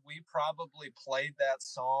think that we probably played that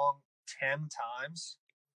song 10 times.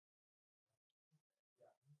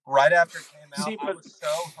 Right after it came out, I was so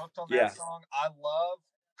hooked on that song. I love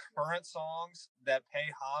current songs that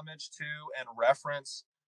pay homage to and reference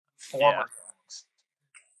former songs.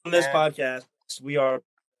 On this podcast, we are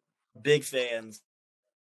big fans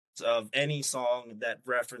of any song that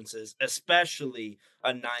references, especially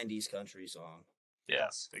a 90s country song.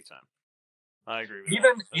 Yes, big time. I agree with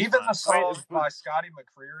even the song by Scotty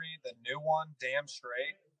McCreery, the new one, Damn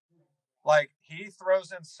Straight. Like, he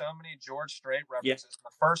throws in so many George Strait references. Yeah.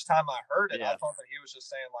 The first time I heard it, I thought that he was just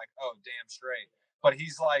saying, like, oh, damn straight. But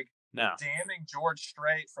he's, like, damning George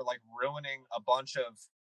Strait for, like, ruining a bunch of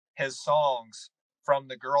his songs from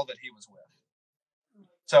the girl that he was with.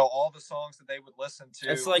 So all the songs that they would listen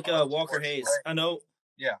to. It's like Walker George Hayes. Strait. I know.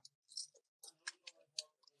 Yeah.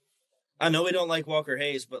 I know we don't like Walker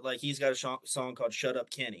Hayes, but, like, he's got a song called Shut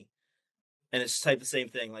Up Kenny. And it's type the same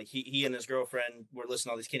thing. Like he and his girlfriend were listening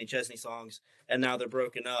to all these Kenny Chesney songs, and now they're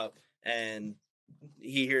broken up. And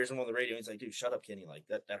he hears them on the radio. And he's like, "Dude, shut up, Kenny! Like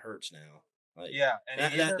that hurts now." Like, yeah,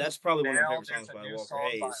 and that's probably one of my favorite songs by Walker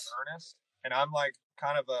Hayes. By Ernest, and I'm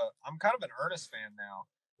kind of an Ernest fan now.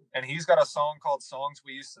 And he's got a song called "Songs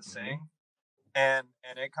We Used to Sing," and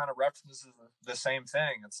it kind of references the same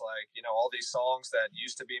thing. It's like, you know, all these songs that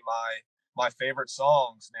used to be my favorite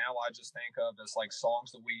songs, now I just think of as like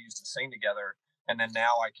songs that we used to sing together, and then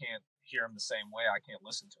now I can't hear them the same way. I can't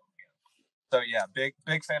listen to them again. So yeah,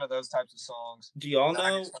 big fan of those types of songs. Do y'all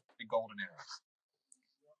know Golden Era?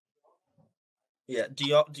 Yeah.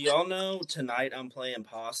 Do y'all know "Tonight I'm Playing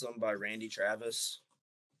Possum" by Randy Travis?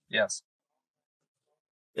 Yes.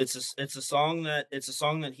 It's a song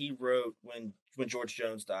that he wrote when George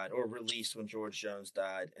Jones died, or released when George Jones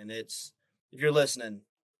died, and it's, if you're listening,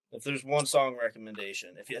 if there's one song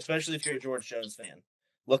recommendation, especially if you're a George Jones fan,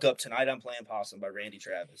 look up "Tonight I'm Playing Possum" by Randy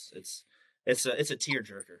Travis. It's a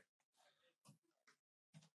tearjerker.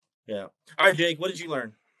 Yeah. All right, Jake, what did you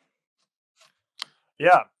learn?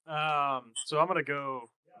 Yeah. So I'm gonna go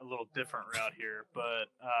a little different route here, but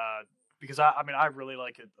because I really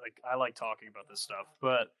like it. Like, I like talking about this stuff.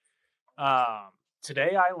 But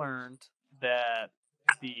today I learned that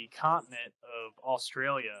the continent of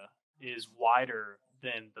Australia is wider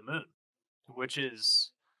than the moon, which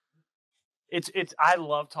is it's I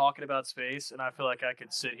love talking about space, and I feel like I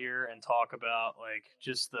could sit here and talk about like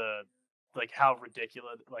just how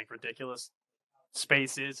ridiculous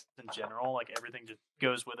space is in general. Like, everything just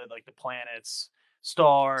goes with it, like the planets,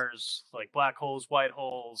 stars, like black holes, white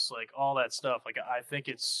holes, like all that stuff. Like, I think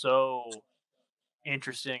it's so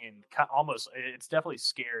interesting and almost, it's definitely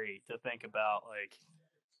scary to think about, like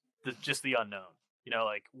just the unknown. You know,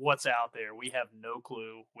 like what's out there. We have no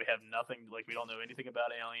clue. We have nothing. Like, we don't know anything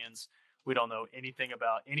about aliens. We don't know anything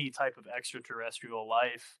about any type of extraterrestrial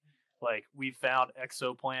life. Like, we found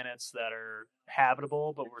exoplanets that are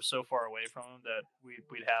habitable, but we're so far away from them that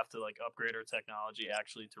we'd have to like upgrade our technology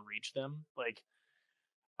actually to reach them. Like,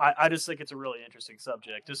 I just think it's a really interesting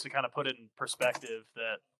subject, just to kind of put it in perspective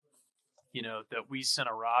that, you know, that we sent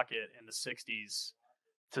a rocket in the 60s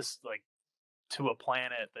to a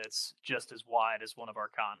planet that's just as wide as one of our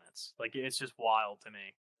continents. Like, it's just wild to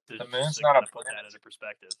me. The moon's not a put that into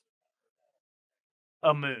perspective.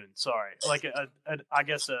 A moon, sorry. Like I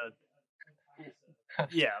guess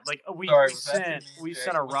yeah, like we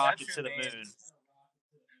sent a rocket to the moon.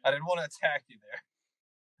 I didn't want to attack you there.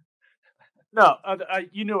 No,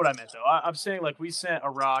 you know what I meant though. I'm saying like we sent a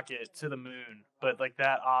rocket to the moon, but like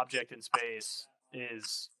that object in space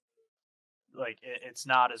is like it's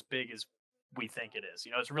not as big as we think it is.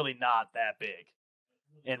 It's really not that big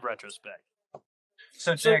in retrospect.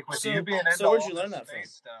 So Jake, with you being into where'd all you learn this that from?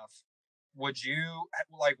 space stuff, would you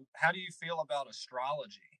like? How do you feel about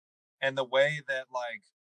astrology and the way that like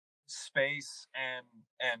space and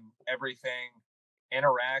everything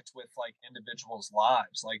interact with like individuals'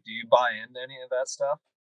 lives? Like, do you buy into any of that stuff?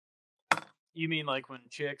 You mean like when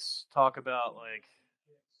chicks talk about like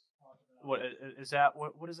what is that?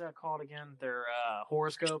 What is that called again? Their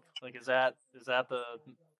horoscope? Like is that the?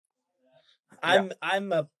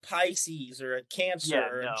 I'm a Pisces or a Cancer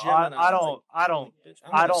or a No, Gemini. I don't.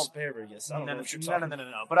 I'm an asparagus. I don't know what you're talking about.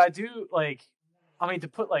 No. But I do like. I mean, to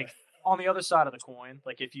put like on the other side of the coin,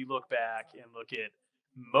 like if you look back and look at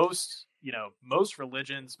most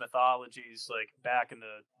religions, mythologies, like back in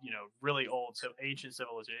the really old, so ancient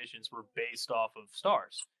civilizations were based off of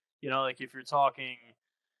stars. Like if you're talking,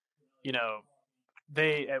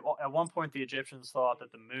 they at one point the Egyptians thought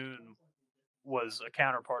that the moon was a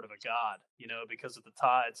counterpart of a god, because of the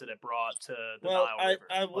tides that it brought to the Nile River.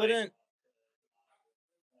 I wouldn't.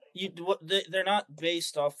 They're not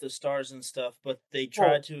based off the stars and stuff, but they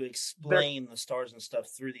try to explain the stars and stuff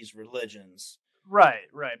through these religions. Right.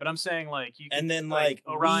 But I'm saying like and then like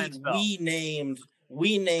Orion's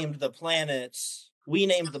we named the planets. We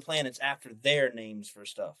named the planets after their names for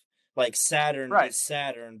stuff. Like Saturn is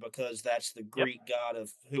Saturn because that's the Greek god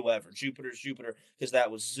of whoever. Jupiter's Jupiter because that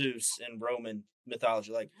was Zeus in Roman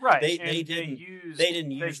mythology. Like they didn't use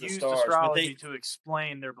the stars, astrology to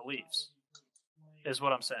explain their beliefs. Is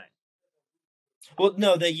what I'm saying. Well,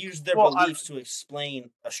 no, they used their beliefs to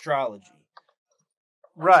explain astrology.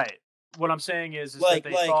 Right. What I'm saying is that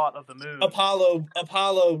they thought of the moon.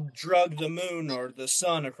 Apollo drugged the moon or the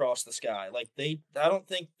sun across the sky. Like I don't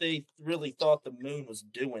think they really thought the moon was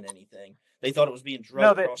doing anything. They thought it was being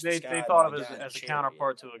drugged across the sky. They thought of it as a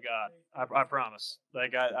counterpart to a god. I promise.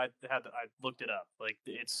 Like I looked it up. Like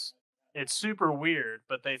it's super weird,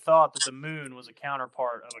 but they thought that the moon was a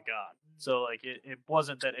counterpart of a god. So like it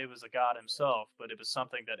wasn't that it was a god himself, but it was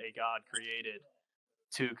something that a god created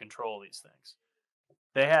to control these things.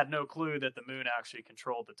 They had no clue that the moon actually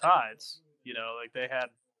controlled the tides. Like they had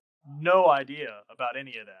no idea about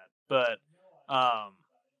any of that. But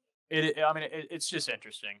it's just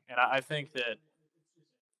interesting, and I think that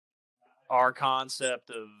our concept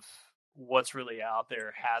of what's really out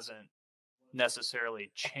there hasn't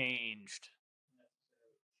necessarily changed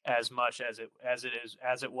as much as it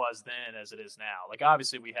was then as it is now. Like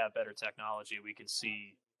obviously we have better technology, we can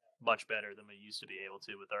see much better than we used to be able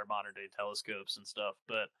to with our modern day telescopes and stuff,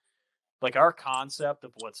 but like our concept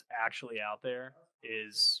of what's actually out there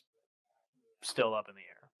is still up in the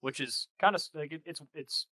air, which is kind of like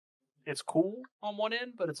it's cool on one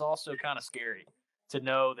end, but it's also kind of scary to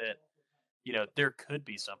know that there could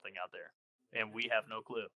be something out there and we have no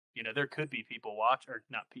clue. There could be people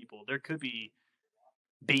there could be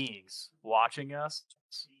beings watching us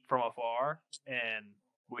from afar and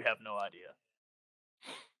we have no idea.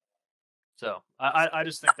 So I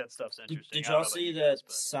just think that stuff's interesting. Did y'all see that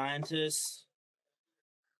scientists?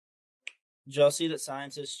 Did y'all see that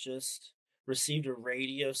scientists just received a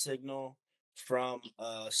radio signal from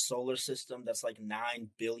a solar system that's like 9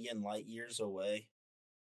 billion light years away?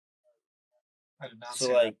 I did not so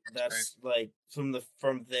see like that. that's like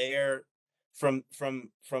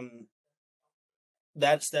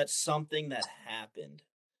that's something that happened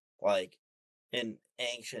like in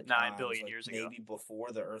ancient 9 billion times, years like ago, maybe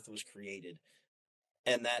before the Earth was created.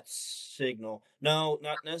 And that signal, no,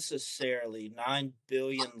 not necessarily. 9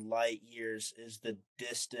 billion light years is the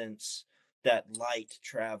distance that light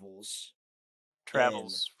travels from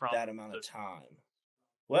that amount of time.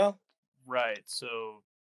 Well, right. So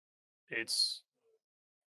it's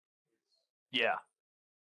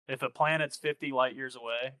if a planet's 50 light years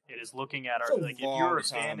away, it is looking at our like if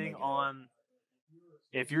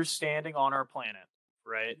you're standing on our planet,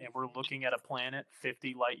 right, and we're looking at a planet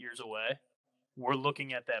 50 light years away, we're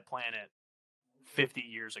looking at that planet 50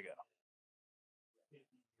 years ago.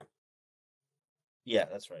 Yeah,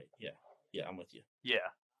 that's right. Yeah, I'm with you. Yeah.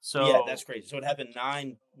 So yeah, that's crazy. So it happened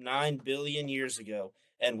 9 billion years ago,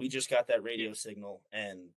 and we just got that radio signal,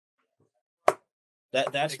 and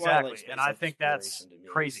that's exactly. Why I like and I think that's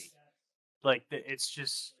crazy. Like it's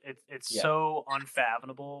just it's so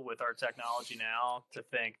unfathomable with our technology now to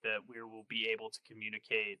think that we will be able to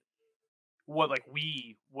communicate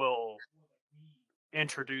we will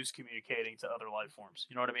introduce communicating to other life forms.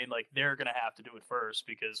 You know what I mean? Like they're gonna have to do it first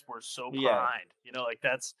because we're so behind. Like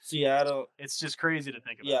that's Seattle. It's just crazy to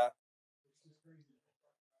think about. Yeah,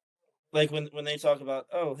 like when they talk about,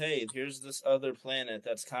 oh, hey, here's this other planet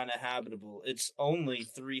that's kind of habitable. It's only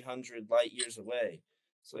 300 light years away.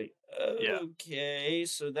 It's like, okay,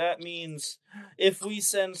 so that means if we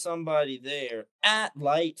send somebody there at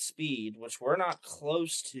light speed, which we're not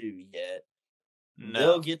close to yet,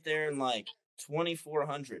 they'll get there in like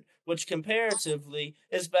 2400, which comparatively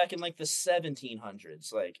is back in like the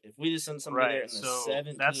 1700s. Like if we just sent somebody there in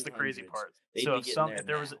the 1700s, that's the crazy part. they'd So be getting there if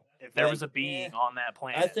there now. was if there was a being on that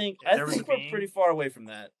planet, I think we're pretty far away from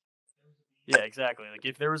that. Yeah, exactly. Like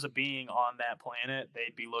if there was a being on that planet,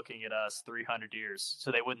 they'd be looking at us 300 years,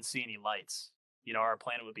 so they wouldn't see any lights. You know, our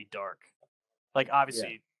planet would be dark. Like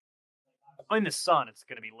obviously, in the sun, it's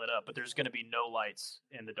going to be lit up, but there's going to be no lights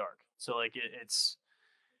in the dark. So like it's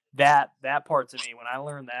that part to me. When I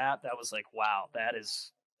learned that was like, wow, that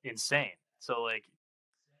is insane. So like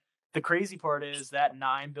the crazy part is that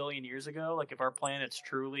 9 billion years ago, like if our planet's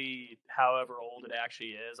truly however old it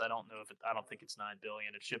actually is, I don't think it's 9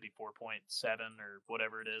 billion. It should be 4.7 or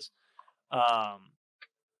whatever it is.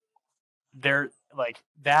 They're like,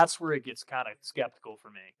 that's where it gets kind of skeptical for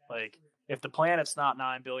me. Like if the planet's not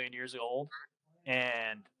 9 billion years old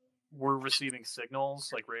and we're receiving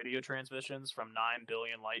signals like radio transmissions from 9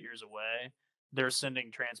 billion light years away, they're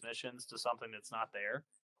sending transmissions to something that's not there.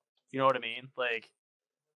 You know what I mean? Like,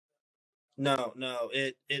 No,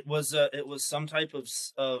 it was some type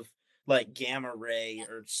of like gamma ray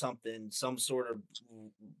or something, some sort of,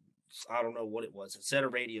 I don't know what it was. It said a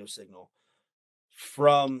radio signal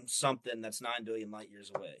from something that's 9 billion light years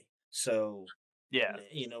away. So yeah,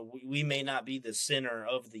 you know, we may not be the center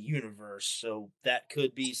of the universe, so that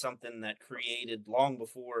could be something that created long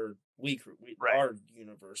before our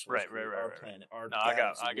universe was our planet, our no, I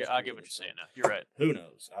get what you're saying now. You're right. Who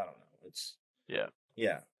knows? I don't know. It's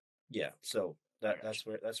yeah. So that's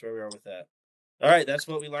where we are with that. All right, that's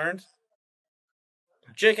what we learned.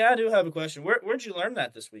 Jake, I do have a question. Where'd you learn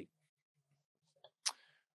that this week?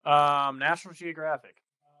 National Geographic.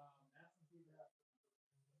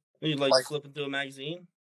 You like flipping through a magazine?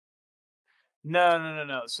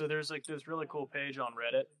 No. So there's like this really cool page on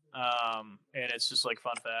Reddit, and it's just like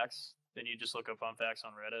fun facts. Then you just look up fun facts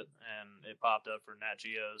on Reddit, and it popped up for Nat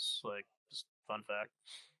Geo's like just fun fact.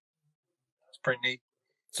 It's pretty neat.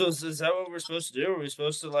 So is that what we're supposed to do? Are we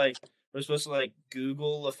supposed to like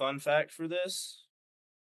Google a fun fact for this?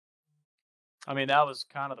 I mean, that was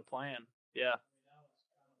kind of the plan. Yeah.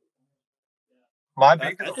 I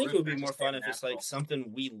think it would be more fun if it's like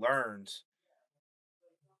something we learned.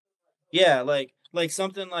 Yeah, like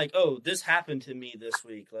something like, oh, this happened to me this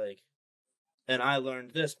week, like, and I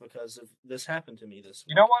learned this because of this happened to me this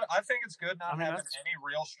week. You know what? I think it's good not having any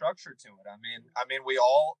real structure to it. I mean, we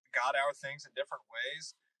all got our things in different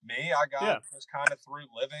ways. Me, I got just kind of through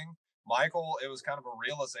living. Michael, it was kind of a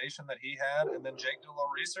realization that he had, and then Jake did a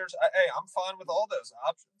little research. Hey, I'm fine with all those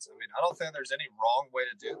options. I mean, I don't think there's any wrong way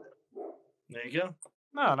to do that. There you go.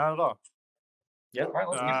 No, not at all. Yeah. Right,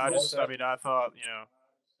 I thought, you know,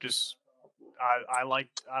 just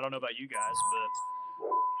I don't know about you guys, but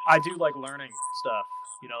I do like learning stuff.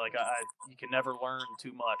 You know, like you can never learn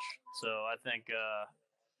too much. So I think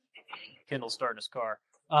Kendall's starting his car.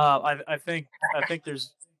 I think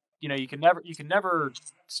there's, you know, you can never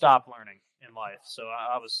stop learning in life. So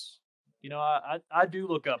I was, you know, I do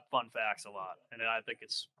look up fun facts a lot, and I think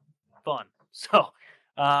it's fun. So,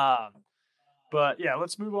 but yeah,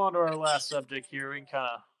 let's move on to our last subject here. We can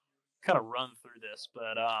kind of run through this,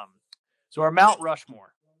 but so our Mount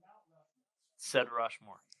Rushmore, said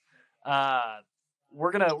Rushmore.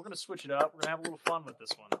 We're gonna switch it up. We're gonna have a little fun with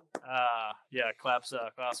this one. Yeah, claps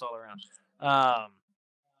all around.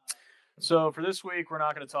 So for this week, we're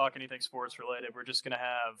not going to talk anything sports related. We're just going to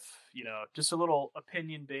have, you know, just a little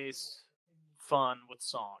opinion based fun with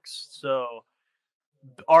songs. So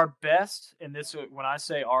our best, and this, when I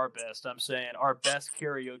say our best, I'm saying our best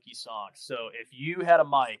karaoke songs. So if you had a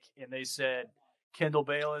mic and they said, Kendall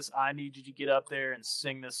Bayless, I need you to get up there and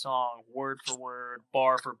sing this song word for word,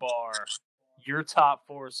 bar for bar, your top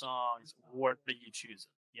 4 songs, what are you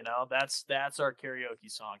choosing? You know, that's our karaoke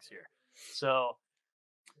songs here. So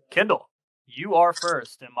Kendall, you are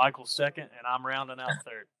first, and Michael's second, and I'm rounding out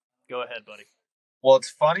third. Go ahead, buddy. Well, it's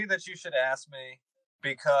funny that you should ask me,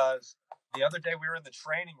 because the other day we were in the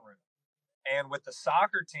training room, and with the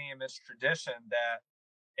soccer team, it's tradition that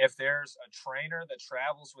if there's a trainer that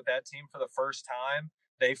travels with that team for the first time,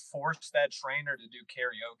 they force that trainer to do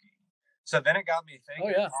karaoke. So then it got me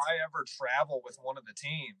thinking, if I ever travel with one of the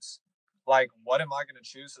teams, like, what am I going to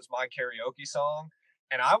choose as my karaoke song?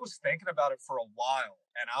 And I was thinking about it for a while,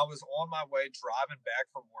 and I was on my way driving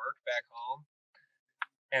back from work back home,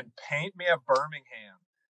 and Paint Me a Birmingham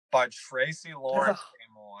by Tracy Lawrence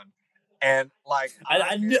came on. And like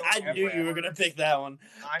I knew every you were word. gonna pick that one.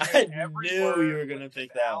 I knew every knew word you were gonna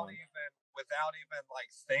pick that one. without even like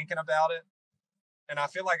thinking about it. And I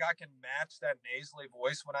feel like I can match that nasally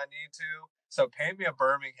voice when I need to. So Paint Me a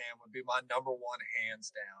Birmingham would be my number one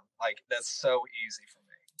hands down. Like that's so easy for me.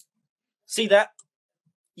 See that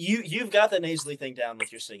you've got the nasally thing down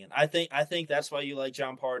with your singing. I think that's why you like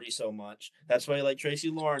John Party so much. That's why you like Tracy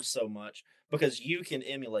Lawrence so much, because you can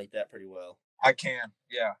emulate that pretty well. I can,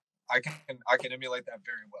 yeah. I can emulate that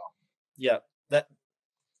very well. Yeah. That's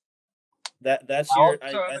your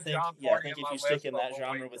I think if you stick in that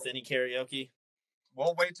genre with any karaoke.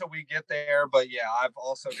 We'll wait till we get there, but yeah, I've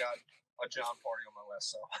also got a John Party on my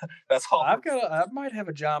list, so that's all. I might have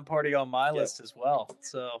a John Party on my list as well,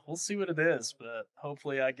 so we'll see what it is. But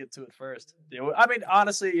hopefully, I get to it first. I mean,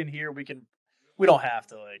 honestly, in here we don't have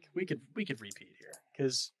to we could repeat here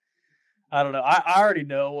because I don't know. I already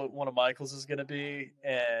know what one of Michael's is going to be,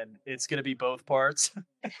 and it's going to be both parts.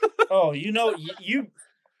 Oh, you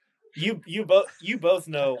both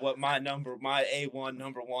know what my A1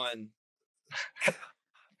 number one.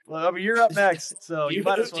 Well, I mean, you're up next, so you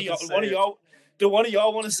might as well just say it. Do one of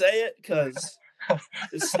y'all want to say it? Because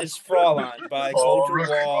it's Fraulein by Coulter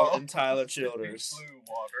Wall and Tyler Childers.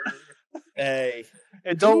 Hey.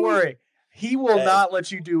 And don't worry, he will not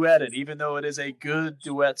let you duet it, even though it is a good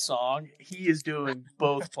duet song. He is doing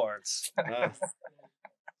both parts.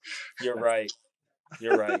 You're right.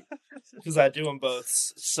 Because I do them both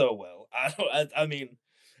so well. I mean,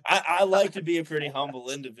 I like to be a pretty humble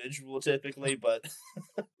individual typically, but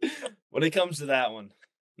when it comes to that one,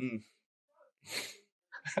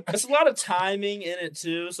 there's a lot of timing in it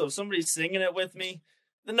too. So if somebody's singing it with me,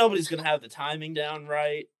 then nobody's going to have the timing down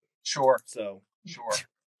right. Sure.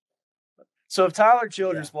 So if Tyler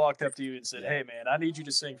Childers walked up to you and said, "Hey man, I need you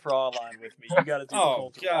to sing Fraulein with me. You got to do the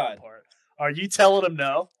Coulter Wall part." Are you telling him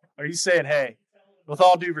no? Are you saying, "Hey, with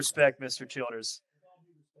all due respect, Mr. Childers,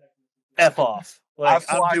 F off. Like,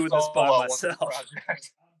 I'm doing this by myself."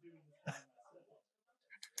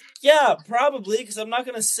 Yeah, probably, because I'm not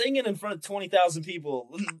going to sing it in front of 20,000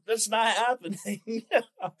 people. That's not happening.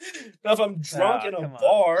 Now, if I'm drunk in a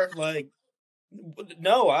bar,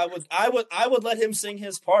 no, I would let him sing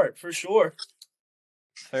his part for sure.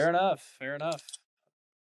 Fair enough.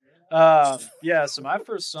 Yeah, so my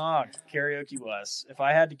first song, karaoke-wise, if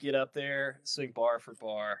I had to get up there, sing bar for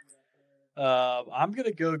bar, I'm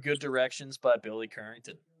gonna go "Good Directions" by Billy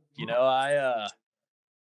Currington. You know,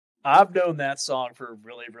 I've known that song for a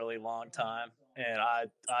really, really long time, and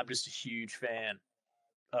I'm just a huge fan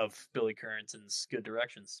of Billy Currington's "Good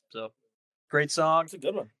Directions." So, great song. It's a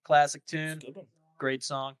good one. Classic tune. It's a good one. Great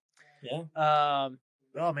song. Yeah.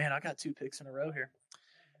 Oh man, I got 2 picks in a row here.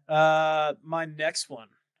 My next one,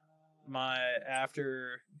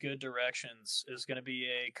 after "Good Directions," is going to be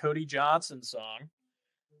a Cody Johnson song.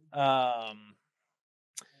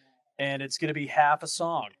 And it's going to be half a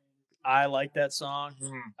song. I like that song.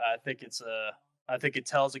 I think it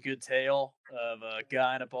tells a good tale of a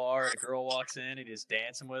guy in a bar and a girl walks in and he's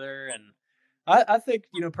dancing with her. And I think,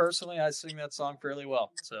 personally, I sing that song fairly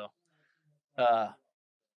well. So,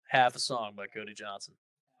 half a song by Cody Johnson.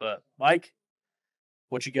 But Mike,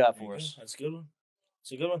 what you got for us? That's a good one.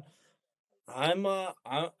 It's a good one.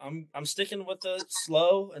 I'm sticking with the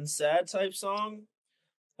slow and sad type song.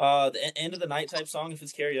 The end of the night type song. If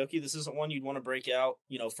it's karaoke, this isn't one you'd want to break out.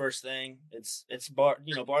 First thing. It's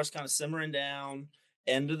bars kind of simmering down.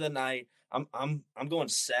 End of the night. I'm going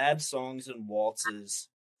sad songs and waltzes.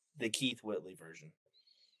 The Keith Whitley version.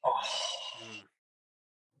 Oh,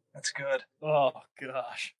 that's good. Oh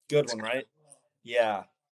gosh, good one, right? Yeah,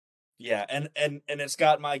 and it's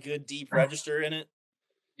got my good deep register in it.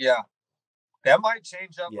 Yeah, that might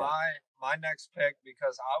change up my next pick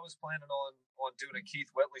because I was planning on doing a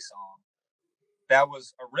Keith Whitley song that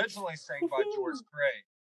was originally sang by George Strait.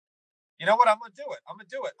 You know what? I'm gonna do it.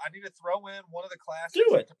 I need to throw in one of the classics.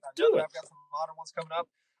 Do it. I've got some modern ones coming up.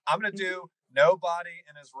 I'm gonna do "Nobody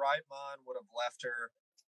in His Right Mind Would Have Left Her,"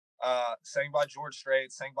 sang by George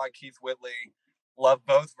Strait, sang by Keith Whitley. Love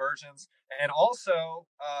both versions, and also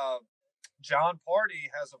John Party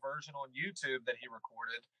has a version on YouTube that he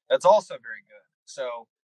recorded that's also very good. So,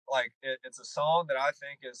 it's a song that I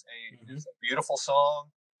think is a beautiful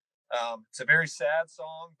song. It's a very sad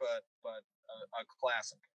song, but a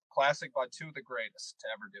classic by 2 of the greatest to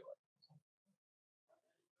ever do it.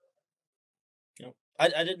 Yep.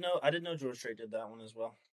 I didn't know George Strait did that one as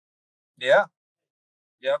well. Yeah.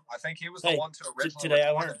 Yep. I think he was the one to originally today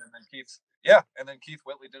I record learned. it, and then Keith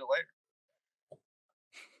Whitley did it later.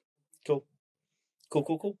 Cool.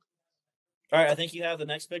 All right, I think you have the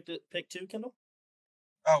next pick too, Kendall.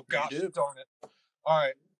 Oh gosh, darn it! All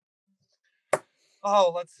right,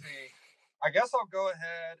 Oh, let's see. I guess I'll go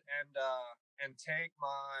ahead and take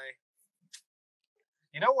my.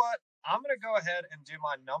 You know what? I'm gonna go ahead and do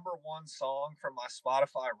my number one song from my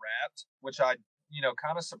Spotify Wrapped, which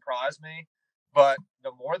kind of surprised me. But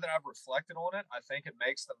the more that I've reflected on it, I think it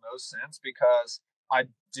makes the most sense because I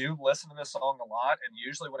do listen to this song a lot, and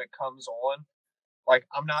usually when it comes on, like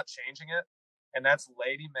I'm not changing it, and that's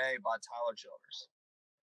 "Lady May" by Tyler Childers.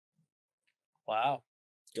 Wow.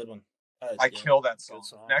 Good one. I kill that song.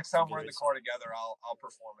 Song. Next time we're in the car together, I'll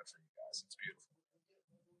perform it for you guys. It's beautiful.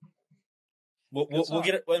 We'll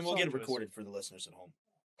get it, and we'll get it recorded for the listeners at home.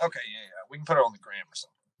 Okay, yeah. We can put it on the gram or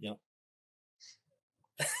something. Yep.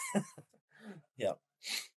 Yep.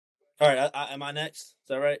 All right, am I next? Is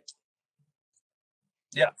that right?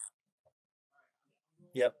 Yeah.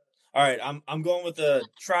 Yep. All right, I'm going with the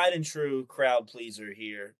tried and true crowd pleaser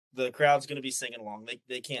here. The crowd's going to be singing along.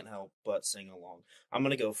 They can't help but sing along. I'm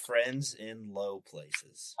going to go "Friends in Low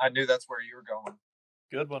Places." I knew that's where you were going.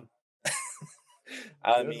 Good one.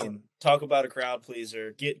 I mean, talk about a crowd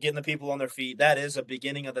pleaser. Getting the people on their feet. That is a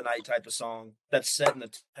beginning of the night type of song. That's setting the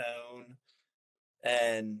tone,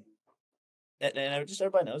 and just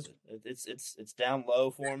everybody knows it. It's down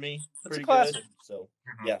low for me. That's pretty a classic. good. So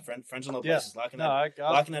yeah, Friends in Low Yeah. Places. Locking No,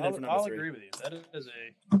 that in for number I'll 3. agree with you. That is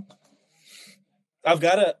a. I've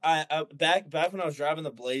got back when I was driving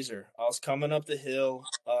the Blazer, I was coming up the hill.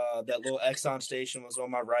 That little Exxon station was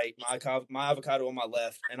on my right, my avocado on my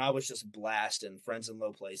left, and I was just blasting "Friends in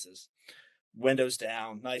Low Places." Windows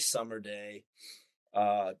down, nice summer day.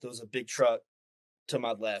 There was a big truck to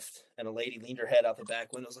my left, and a lady leaned her head out the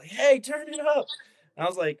back window. Was like, "Hey, turn it up!" And I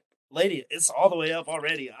was like, "Lady, it's all the way up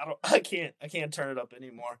already. I can't turn it up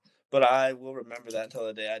anymore." But I will remember that until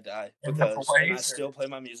the day I die, because I still play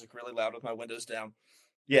my music really loud with my windows down.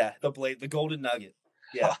 Yeah, the golden nugget.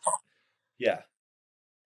 Yeah, yeah,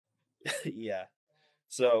 yeah.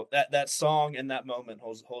 So that song and that moment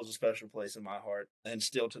holds a special place in my heart, and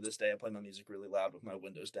still to this day, I play my music really loud with my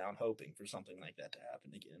windows down, hoping for something like that to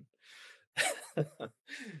happen again.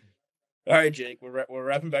 All right, Jake, we're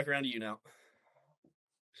wrapping back around to you now.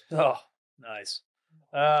 Oh, nice.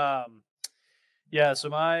 Yeah, so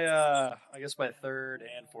my I guess my third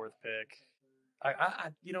and fourth pick, I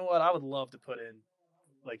you know what, I would love to put in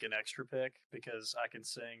like an extra pick because I can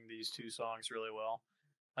sing these two songs really well.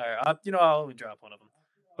 All right, I'll only drop one of them,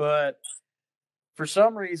 but for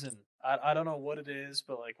some reason I don't know what it is,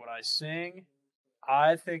 but like when I sing,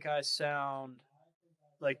 I think I sound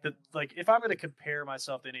like if I'm going to compare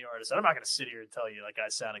myself to any artist, I'm not going to sit here and tell you like I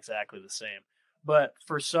sound exactly the same. But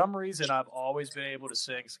for some reason, I've always been able to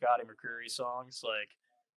sing Scotty McCreery songs like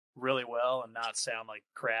really well and not sound like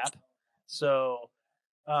crap. So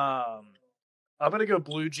I'm gonna go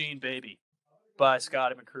 "Blue Jean Baby" by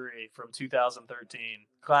Scotty McCreery from 2013,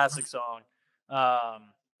 classic song.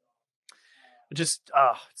 It just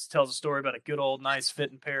tells a story about a good old nice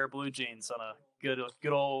fitting pair of blue jeans on a good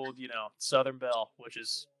old Southern Belle, which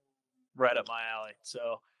is right up my alley.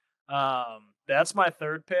 So that's my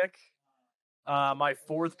third pick. My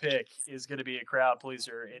fourth pick is going to be a crowd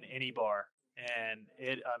pleaser in any bar. And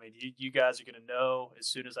you guys are going to know as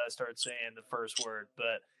soon as I start saying the first word.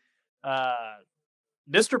 But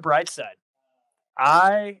Mr. Brightside,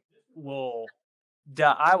 I'll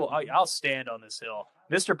stand on this hill.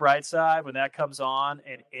 Mr. Brightside, when that comes on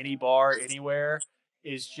in any bar, anywhere,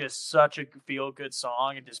 is just such a feel-good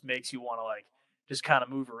song. It just makes you want to like just kind of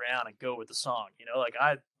move around and go with the song. Like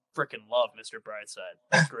I freaking love Mr. Brightside.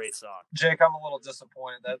 That's a great song. Jake, I'm a little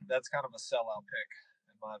disappointed. That's kind of a sellout pick,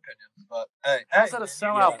 in my opinion. But hey, that's not a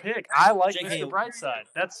sellout pick. I like Mr. Brightside.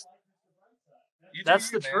 That's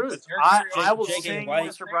the truth. I will sing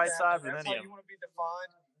Mr. Brightside with any of them. You want to be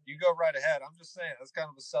defined? You go right ahead. I'm just saying that's kind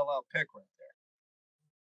of a sellout pick right there.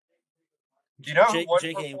 You know who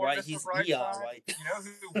wouldn't perform Mr. Brightside? You know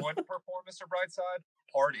who wouldn't perform Mr. Brightside?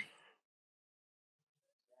 Party.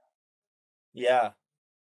 Yeah.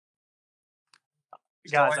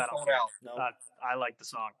 Guys, I don't care. No. I like the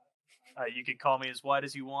song. You can call me as white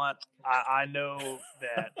as you want. I know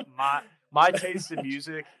that my taste in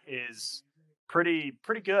music is pretty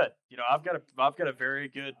good. I've got a very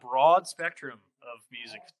good broad spectrum of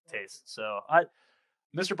music taste. So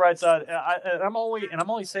Mr. Brightside, I'm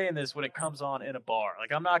only saying this when it comes on in a bar.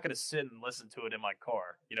 Like I'm not going to sit and listen to it in my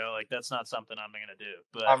car. Like that's not something I'm going to do.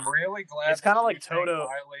 But I'm really glad it's kind of like Toto.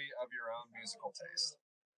 Highly of your own musical taste.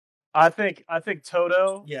 I think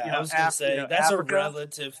Toto. Yeah, I was going to say that's Africa, a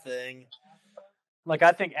relative thing. Like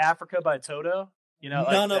I think Africa by Toto.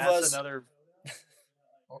 None of us. Another.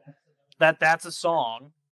 That's a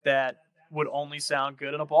song that would only sound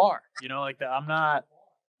good in a bar. Like that. I'm not.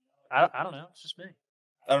 I don't know. It's just me.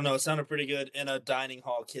 I don't know. It sounded pretty good in a dining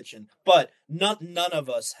hall kitchen, but none of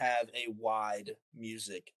us have a wide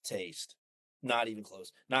music taste. Not even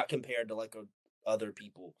close. Not compared to like other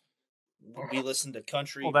people. We listen to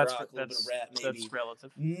country, Well, rock, a little bit of rap, maybe. That's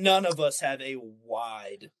relative. None of us have a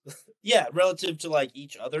wide, yeah, relative to like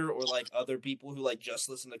each other or like other people who like just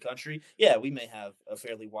listen to country. Yeah, we may have a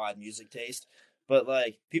fairly wide music taste, but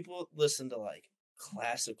like people listen to like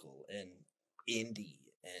classical and indie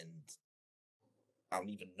and I don't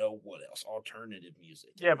even know what else, alternative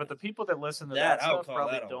music. Yeah, but the people that listen to That that I would stuff call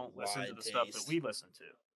probably that a don't listen to wide the stuff that taste. we listen to.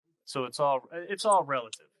 So it's all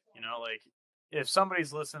relative, you know. Like if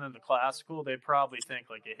somebody's listening to classical, they probably think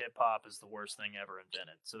like a hip hop is the worst thing ever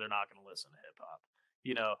invented, so they're not going to listen to hip hop.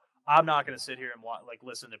 You know, I'm not going to sit here and like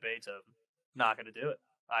listen to Beethoven. Not going to do it.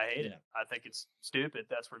 I hate it. I think it's stupid.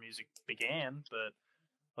 That's where music began, but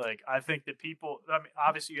like I think that people. I mean,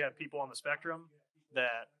 obviously you have people on the spectrum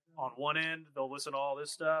that on one end they'll listen to all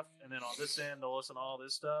this stuff, and then on this end they'll listen to all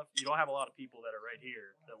this stuff. You don't have a lot of people that are right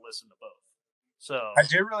here that listen to both. So I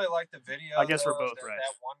do really like the video. I guess we're though, both right.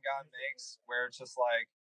 That one guy makes where it's just like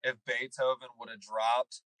if Beethoven would have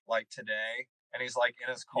dropped like today, and he's like in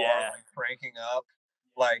his car like cranking up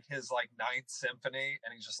like his like Ninth Symphony,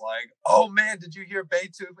 and he's just like, "Oh man, did you hear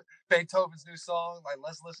Beethoven's new song? Like,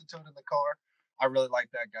 let's listen to it in the car." I really like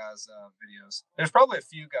that guy's videos. There's probably a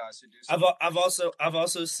few guys who do. I've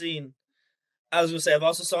also seen. I was gonna say I've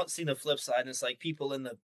also seen the flip side, and it's like people in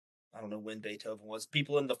the. I don't know when Beethoven was.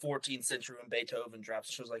 People in the 14th century when Beethoven drops,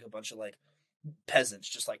 shows like a bunch of like peasants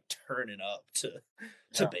just like turning up to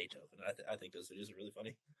Beethoven. I think those videos are really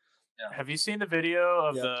funny. Yeah. Have you seen the video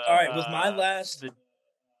of the? All right, with my last.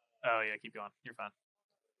 Oh yeah, keep going. You're fine.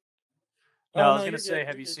 No, I was gonna say,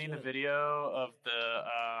 have you seen the video of the?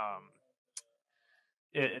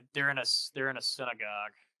 They're in a synagogue.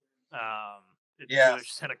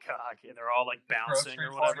 Jewish synagogue, and they're all like bouncing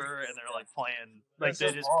or whatever, and they're like playing, like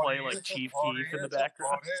they just play like Chief Keef in the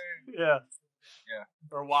background. Yeah.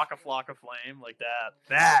 Or Waka Flocka Flame, like that.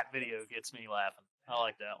 That video gets me laughing. I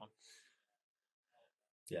like that one.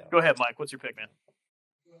 Yeah. Go ahead, Mike. What's your pick, man?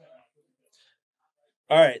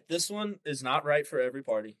 All right, this one is not right for every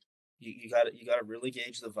party. You got to really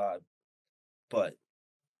gauge the vibe, but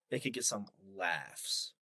it could get some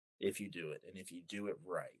laughs if you do it, and if you do it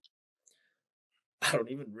right. I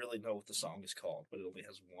don't even really know what the song is called, but it only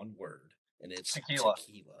has one word, and it's tequila.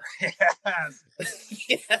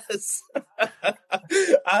 Yes.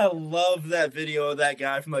 I love that video of that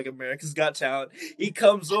guy from like America's Got Talent. He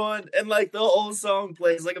comes on, and like the whole song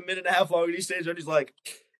plays like a minute and a half long, and he stays there, and he's like,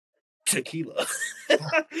 tequila. And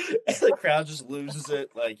the crowd just loses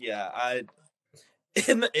it. Like, yeah,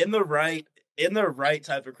 in the right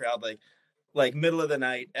type of crowd, like middle of the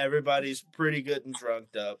night, everybody's pretty good and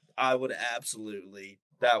drunked up. I would absolutely,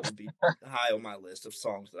 that would be high on my list of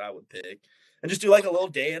songs that I would pick. And just do like a little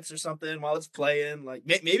dance or something while it's playing. Like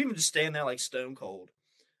maybe even just stand there like stone cold.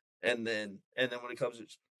 And then when it comes to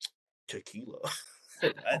tequila,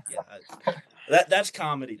 that's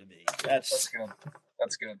comedy to me. That's good.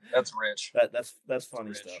 That's good. That's rich. That's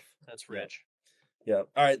funny stuff. That's rich. Yeah.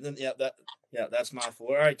 All right. Then that's my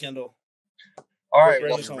 4. All right, Kendall. All right,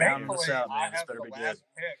 well, thankfully, I have the last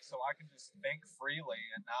pick, so I can just think freely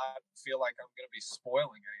and not feel like I'm going to be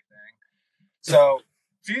spoiling anything. So,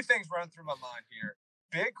 a few things run through my mind here.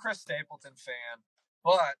 Big Chris Stapleton fan,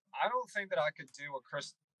 but I don't think that I could do a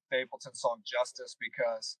Chris Stapleton song justice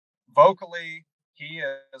because vocally, he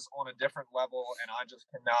is on a different level, and I just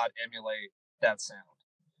cannot emulate that sound.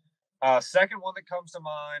 Second one that comes to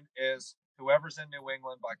mind is Whoever's in New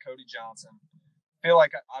England by Cody Johnson. Feel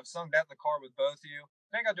like I've sung that in the car with both of you.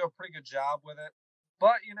 I think I do a pretty good job with it.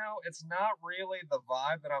 But, it's not really the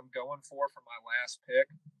vibe that I'm going for my last pick.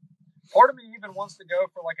 Part of me even wants to go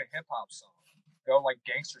for like a hip-hop song. Go like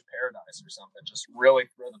Gangster's Paradise or something. Just really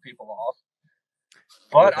throw the people off.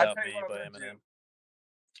 But I tell you what I'm going to do.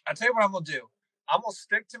 I tell you what I'm going to do. I'm going to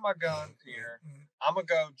stick to my guns here. I'm going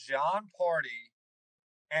to go John Party.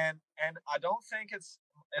 And I don't think it's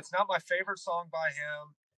not my favorite song by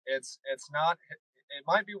him. It's not... It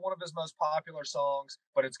might be one of his most popular songs,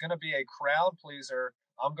 but it's going to be a crowd pleaser.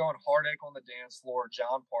 I'm going Heartache on the Dance Floor.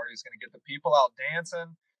 John Party is going to get the people out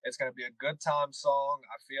dancing. It's going to be a good time song.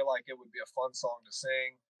 I feel like it would be a fun song to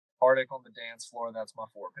sing. Heartache on the Dance Floor. That's my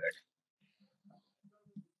 4 pick.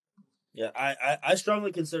 Yeah, I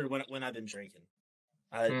strongly consider when I've been drinking.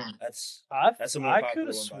 That's a more I popular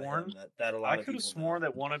could have one sworn that a lot I could have sworn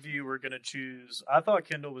that one of you were going to choose. I thought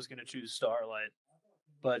Kendall was going to choose Starlight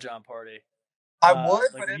by John Party. I would,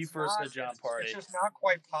 but it's you first not, said John Party. It's just not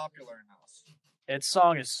quite popular enough. Its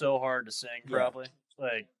song is so hard to sing, probably.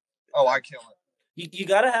 Like, I kill it. You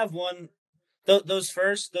got to have one. those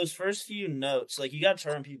first few notes, like you got to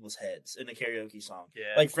turn people's heads in a karaoke song.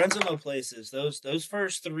 Yeah. Like Friends in Low Places, those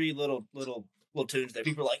first three little tunes that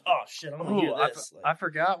people are like, oh shit, I'm gonna hear this. I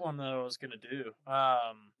forgot one that I was gonna do.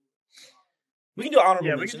 We can do honorable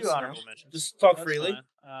Yeah, mentions. we can do honorable mentions. Just talk That's freely.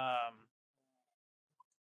 fine.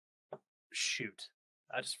 Shoot,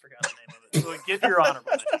 I just forgot the name of it. So get your honorable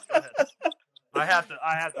mentions. Go ahead. I have to.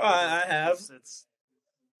 I have. It's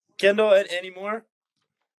Kendall, any more?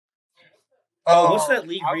 What's that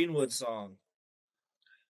Lee Greenwood song?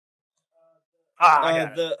 I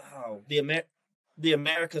got it. The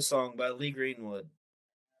America song by Lee Greenwood.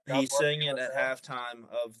 He sang it at halftime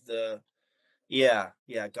of the. Yeah.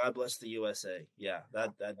 God bless the USA. Yeah,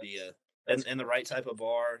 that'd be and the right type of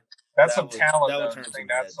bar. That's some talent. That would though, turn to sing some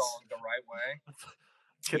that heads. song the right way.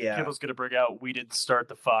 Kendall's gonna bring out "We Didn't Start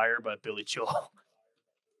the Fire" by Billy Joel.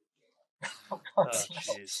 Oh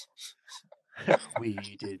jeez. We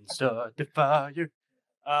didn't start the fire.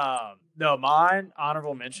 No, mine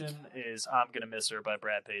honorable mention is "I'm Gonna Miss Her" by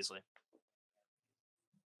Brad Paisley.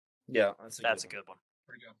 Yeah, that's a good one.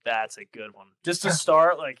 Pretty good. That's a good one. Just to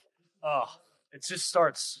start, it just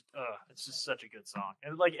starts. It's just such a good song,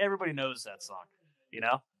 and like everybody knows that song, you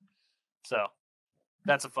know. So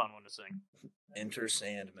that's a fun one to sing. Enter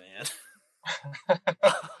Sandman.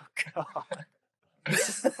 Oh God.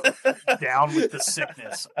 Down with the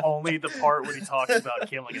sickness. Only the part when he talks about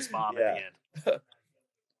killing his mom at the end.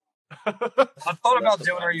 I thought about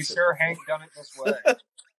doing "Are You Sure Hank Done It This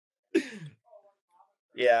Way?"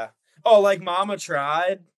 Yeah. Oh, like Mama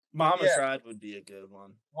Tried. Mama Tried would be a good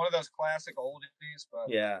one. One of those classic oldies, but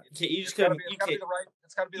yeah, you just it's gotta couldn't. be the right.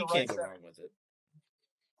 It's got to be the right. You can't go wrong with it.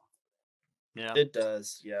 Yeah, it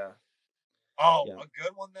does. Yeah. Oh, a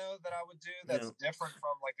good one though that I would do that's different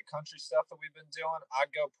from like the country stuff that we've been doing.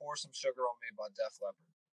 I'd go "Pour Some Sugar on Me" by Def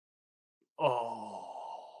Leppard. Oh.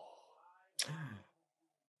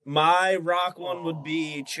 My rock one would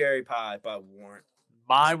be "Cherry Pie" by Warrant.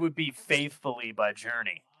 Mine would be "Faithfully" by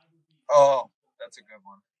Journey. Oh, that's a good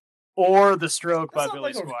one. Or "The Stroke" by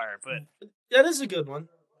Billy Squier, but that is a good one.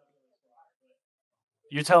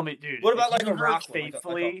 You tell me, dude. What about like a rock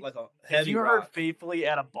 "Faithfully"? Like a heavy if you rock. heard "Faithfully"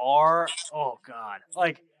 at a bar, oh god,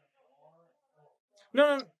 like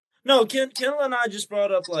no. Kendall and I just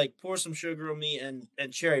brought up like "Pour Some Sugar on Me" and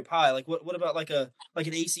 "Cherry Pie." Like what about like an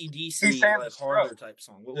ACDC like harder type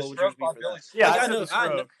song? What would yours be for that? Yeah, like, I know The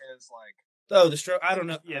Stroke is like. Oh, The Stroke. I don't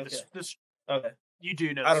know. Yeah, okay. Okay. You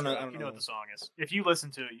do know. I don't know. You know what the song is. If you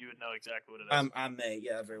listen to it, you would know exactly what it is. I may.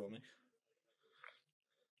 Yeah, very well may.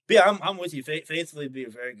 But yeah, I'm with you. Faithfully would be a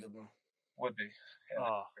very good one. Would be.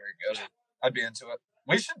 Yeah, very good. Dude. I'd be into it.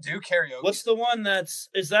 We should do karaoke. What's the one that's?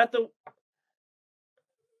 Is that the?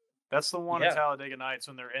 That's the one at Talladega Nights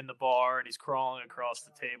when they're in the bar and he's crawling across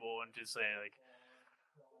the table and just saying like,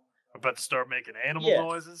 "I'm about to start making animal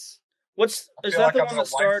noises." Is that the one that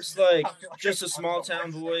starts like just a small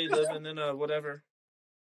town boy living in a whatever?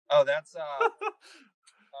 Oh, that's how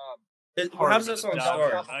does that song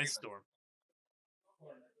start? Nice Storm.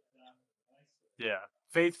 Yeah,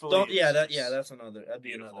 Faithfully. That's another. That'd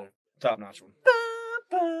be another top-notch one.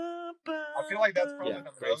 I feel like that's probably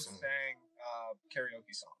the most sang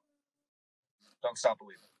karaoke song. Don't Stop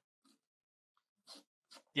Believing.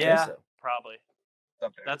 Yeah, probably.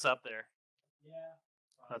 Up there. That's up there. Yeah,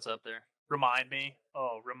 that's up there. Remind Me.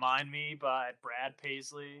 Oh, Remind Me by Brad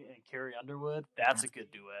Paisley and Carrie Underwood. That's a good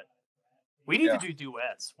duet. We need to do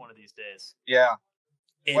duets one of these days. Yeah.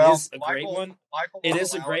 It is a great one. It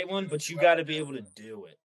is a great one, but you got to be able to do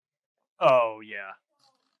it. Oh yeah,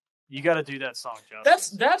 you got to do that song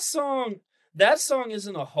justice. That song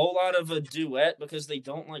isn't a whole lot of a duet because they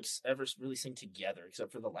don't like ever really sing together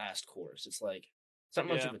except for the last chorus. It's like it's not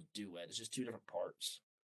much of a duet. It's just two different parts.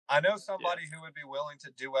 I know somebody who would be willing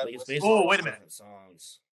to duet. Like oh, wait a minute.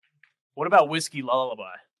 Songs. What about Whiskey Lullaby?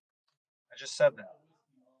 I just said that.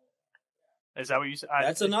 Is that what you said?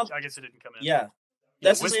 That's enough. I guess it didn't come in. Yeah.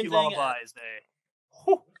 That's Whiskey the same thing. Lullaby is the.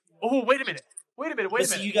 Oh, wait a minute.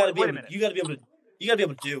 You got to be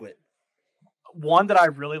able to do it. One that I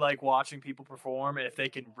really like watching people perform if they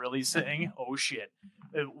can really sing. Oh shit.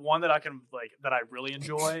 One that I really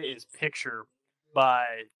enjoy is Picture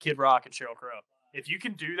by Kid Rock and Sheryl Crow. If you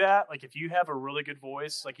can do that, like if you have a really good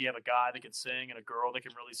voice, like you have a guy that can sing and a girl that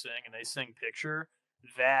can really sing and they sing Picture,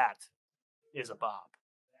 that is a bop.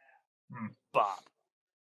 Bop.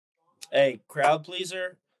 Hey, Crowd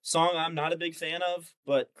Pleaser, song I'm not a big fan of,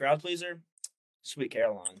 but Crowd Pleaser, Sweet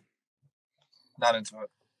Caroline. Not into it.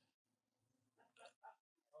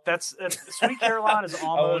 That's Sweet Caroline is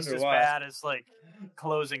almost as bad as like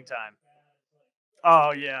Closing Time.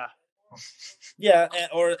 Oh yeah. Yeah,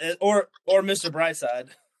 or Mr. Brightside.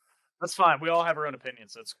 That's fine. We all have our own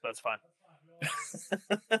opinions. That's fine.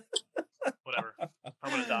 Whatever.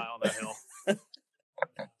 I'm gonna die on that hill.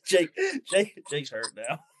 Jake's hurt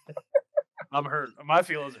now. I'm hurt. My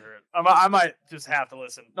feelings are hurt. I might just have to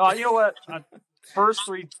listen. No, you know what? First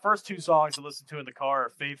two songs to listen to in the car are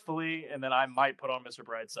Faithfully, and then I might put on Mr.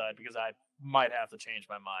 Brightside because I might have to change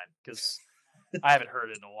my mind because I haven't heard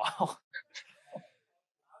it in a while.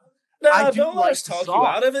 No, don't let us talk you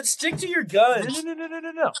out of it. Stick to your guns.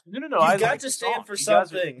 No. You've got to stand for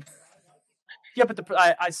something. Yeah, but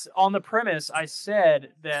I on the premise, I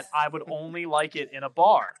said that I would only like it in a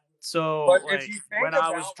bar. So, but like, if you think when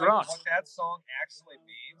about I was drunk, what that song actually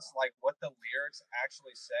means, like what the lyrics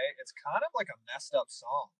actually say, it's kind of like a messed up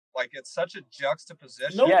song. Like it's such a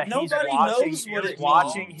juxtaposition. No, yeah, nobody knows what it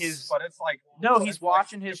watching means. his. But it's like he's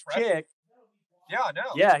watching his chick. Yeah, I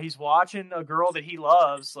know. Yeah, he's watching a girl that he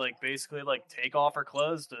loves, like basically, like take off her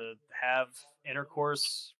clothes to have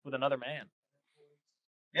intercourse with another man.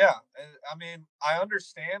 Yeah, I mean, I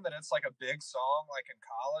understand that it's like a big song, like in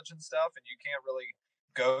college and stuff, and you can't really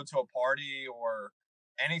go to a party or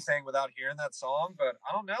anything without hearing that song. But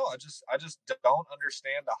I don't know. I just don't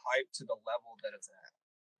understand the hype to the level that it's at.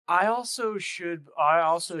 I also should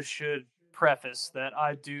preface that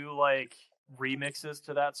I do like remixes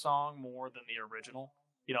to that song more than the original.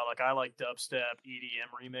 You know, like I like dubstep,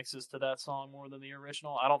 EDM remixes to that song more than the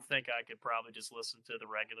original. I don't think I could probably just listen to the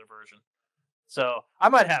regular version. So I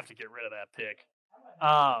might have to get rid of that pick.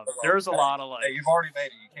 There's a lot of like. Hey, you've already made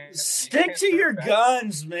it. You can't stick to your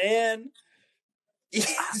guns, man.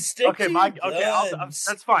 Stick to your guns.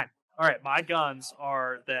 That's fine. All right, my guns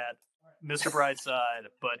are that Mr. Brightside,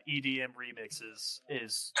 but EDM remixes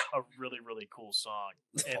is a really, really cool song,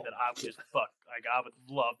 and that I would just I would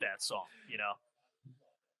love that song. You know.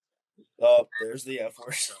 Oh, there's the F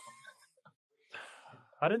word.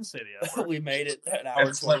 I didn't say the F word. We made it an hour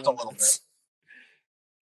and 21 minutes.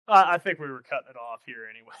 I think we were cutting it off here,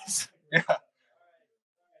 anyways. Yeah.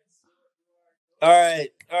 All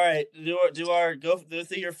right. Go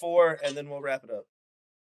through your 4, and then we'll wrap it up.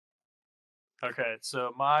 Okay,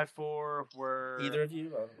 so my 4 were either of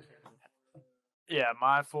you. Yeah,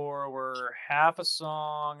 my 4 were Half a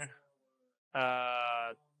Song,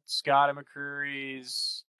 Scotty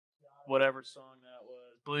McCreery's whatever song that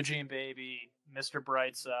was, Blue Jean Baby, Mr.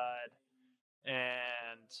 Brightside,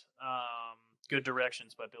 and Good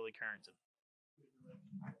Directions by Billy Currington.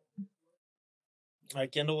 All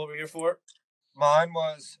right, Kendall, what were your 4? Mine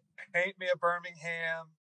was Paint Me a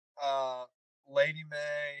Birmingham, Lady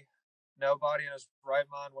May, Nobody in His Right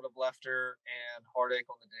Mind Would Have Left Her, and Heartache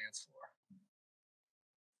on the Dance Floor.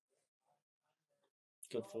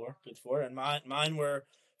 Good 4. And mine were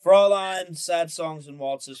Fraulein, Sad Songs and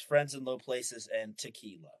Waltzes, Friends in Low Places, and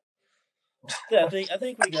Tequila. Yeah, I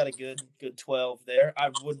think we got a good 12 there. I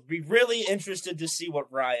would be really interested to see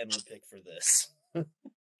what Ryan would pick for this.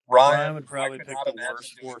 Ryan would probably pick the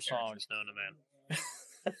worst 4 songs known to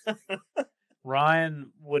man.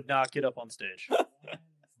 Ryan would not get up on stage.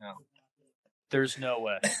 No. There's no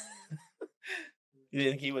way. You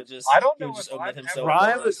think he would just? I don't know. Just omit himself.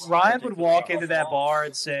 Ryan would walk into that bar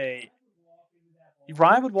and say,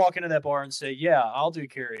 "Yeah, I'll do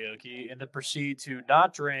karaoke," and then proceed to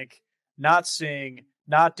not drink, not sing,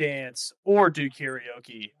 not dance, or do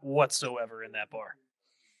karaoke whatsoever in that bar.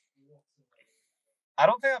 I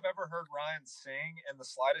don't think I've ever heard Ryan sing in the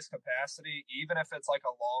slightest capacity, even if it's like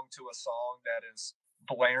along to a song that is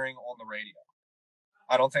blaring on the radio.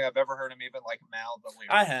 I don't think I've ever heard him even like mouth the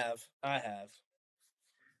lyrics. I have.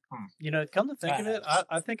 You know, come to think of it,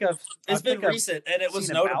 I think I've. It's been recent, and it was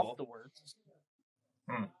notable. The words.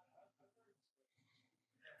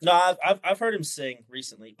 No, I've heard him sing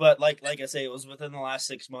recently, but like I say, it was within the last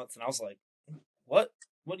 6 months, and I was like, "What?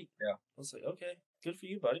 What do you?" Yeah. I was like, "Okay, good for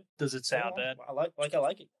you, buddy." Does it sound bad? I like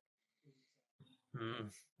it.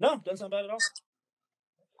 No, doesn't sound bad at all.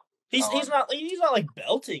 He's not like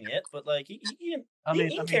belting it, but like he can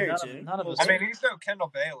carry tune. None of us. I mean, he's no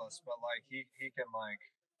Kendall Bayless, but like he can like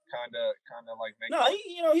kind of like make. No,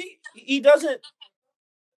 he doesn't.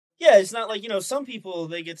 Yeah, it's not like, some people,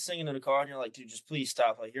 they get singing in the car and you're like, dude, just please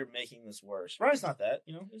stop. Like, you're making this worse. Ryan's not that,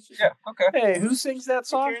 It's just, yeah, okay. Hey, who sings that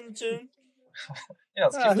song? You're in the tune.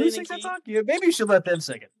 Yeah, who sings that song? Yeah, maybe you should let them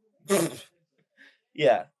sing it.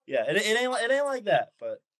 Yeah. It ain't like that,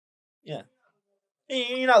 but yeah.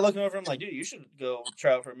 You're not looking over him like, dude, you should go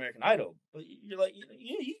try out for American Idol. But you're like,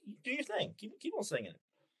 you do your thing. Keep on singing it.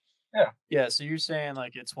 Yeah. Yeah, so you're saying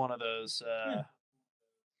like it's one of those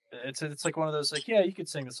it's like one of those like, yeah, you could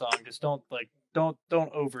sing the song, just don't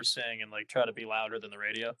over sing and like try to be louder than the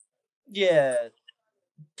radio. Yeah.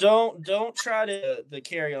 Don't try to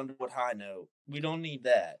carry Underwood high note. We don't need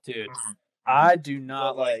that. Dude, I do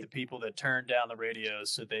not But, like the like- people that turn down the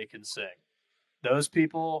radios so they can sing. Those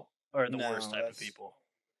people are the No, worst type of that's- people.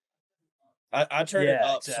 I turn it Yeah,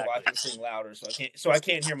 up so I exactly. can sing louder, so I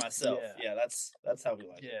can't hear myself. Yeah. Yeah, that's how we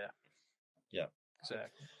like it. Yeah. Yeah.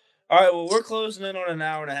 Exactly. All right, well, we're closing in on an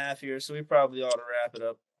hour and a half here, so we probably ought to wrap it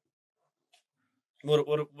up. What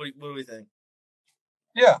do we think?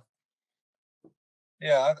 Yeah.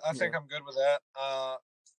 Yeah, I think I'm good with that.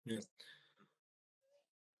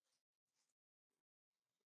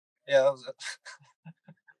 Yeah, that was it.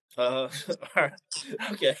 All right.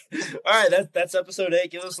 Okay. All right, that's episode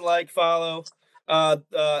 8. Give us a like, follow.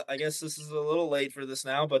 I guess this is a little late for this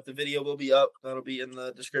now, but the video will be up. That'll be in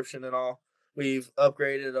the description and all. We've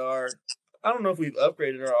upgraded I don't know if we've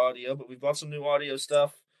upgraded our audio, but we've bought some new audio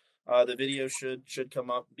stuff. The video should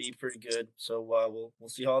come up, be pretty good. So we'll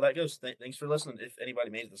see how that goes. Thanks for listening. If anybody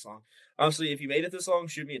made it this long, honestly, if you made it this long,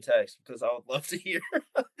 shoot me a text because I would love to hear.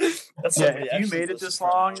 Yeah, if you made it this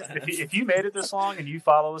long, if you made it this long and you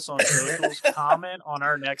follow us on socials, comment on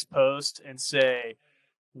our next post and say,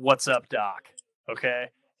 "What's up, Doc?" Okay,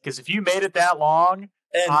 because if you made it that long,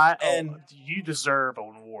 you deserve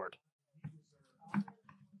an award.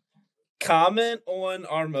 Comment on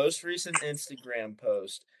our most recent Instagram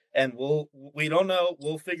post, and we don't know.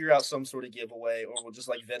 We'll figure out some sort of giveaway, or we'll just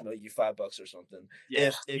like Venmo you $5 or something.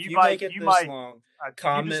 Yeah. If you make it this long,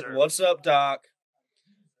 comment "What's up, Doc?"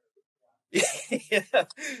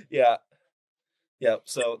 yeah.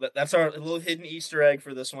 So that's our little hidden Easter egg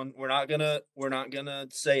for this one. We're not gonna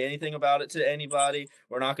say anything about it to anybody.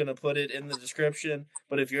 We're not gonna put it in the description.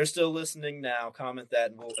 But if you're still listening now, comment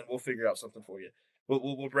that, and we'll figure out something for you.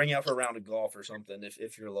 We'll bring you out for a round of golf or something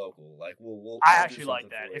if you're local. Like we'll I actually like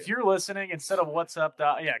that. If you're listening, instead of "What's up,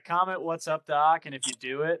 Doc," yeah, comment "What's up, Doc," and if you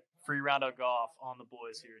do it, free round of golf on the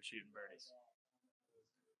boys here at Shooting Birdies.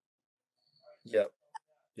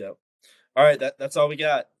 Yep. All right, that's all we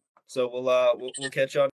got. So we'll catch y'all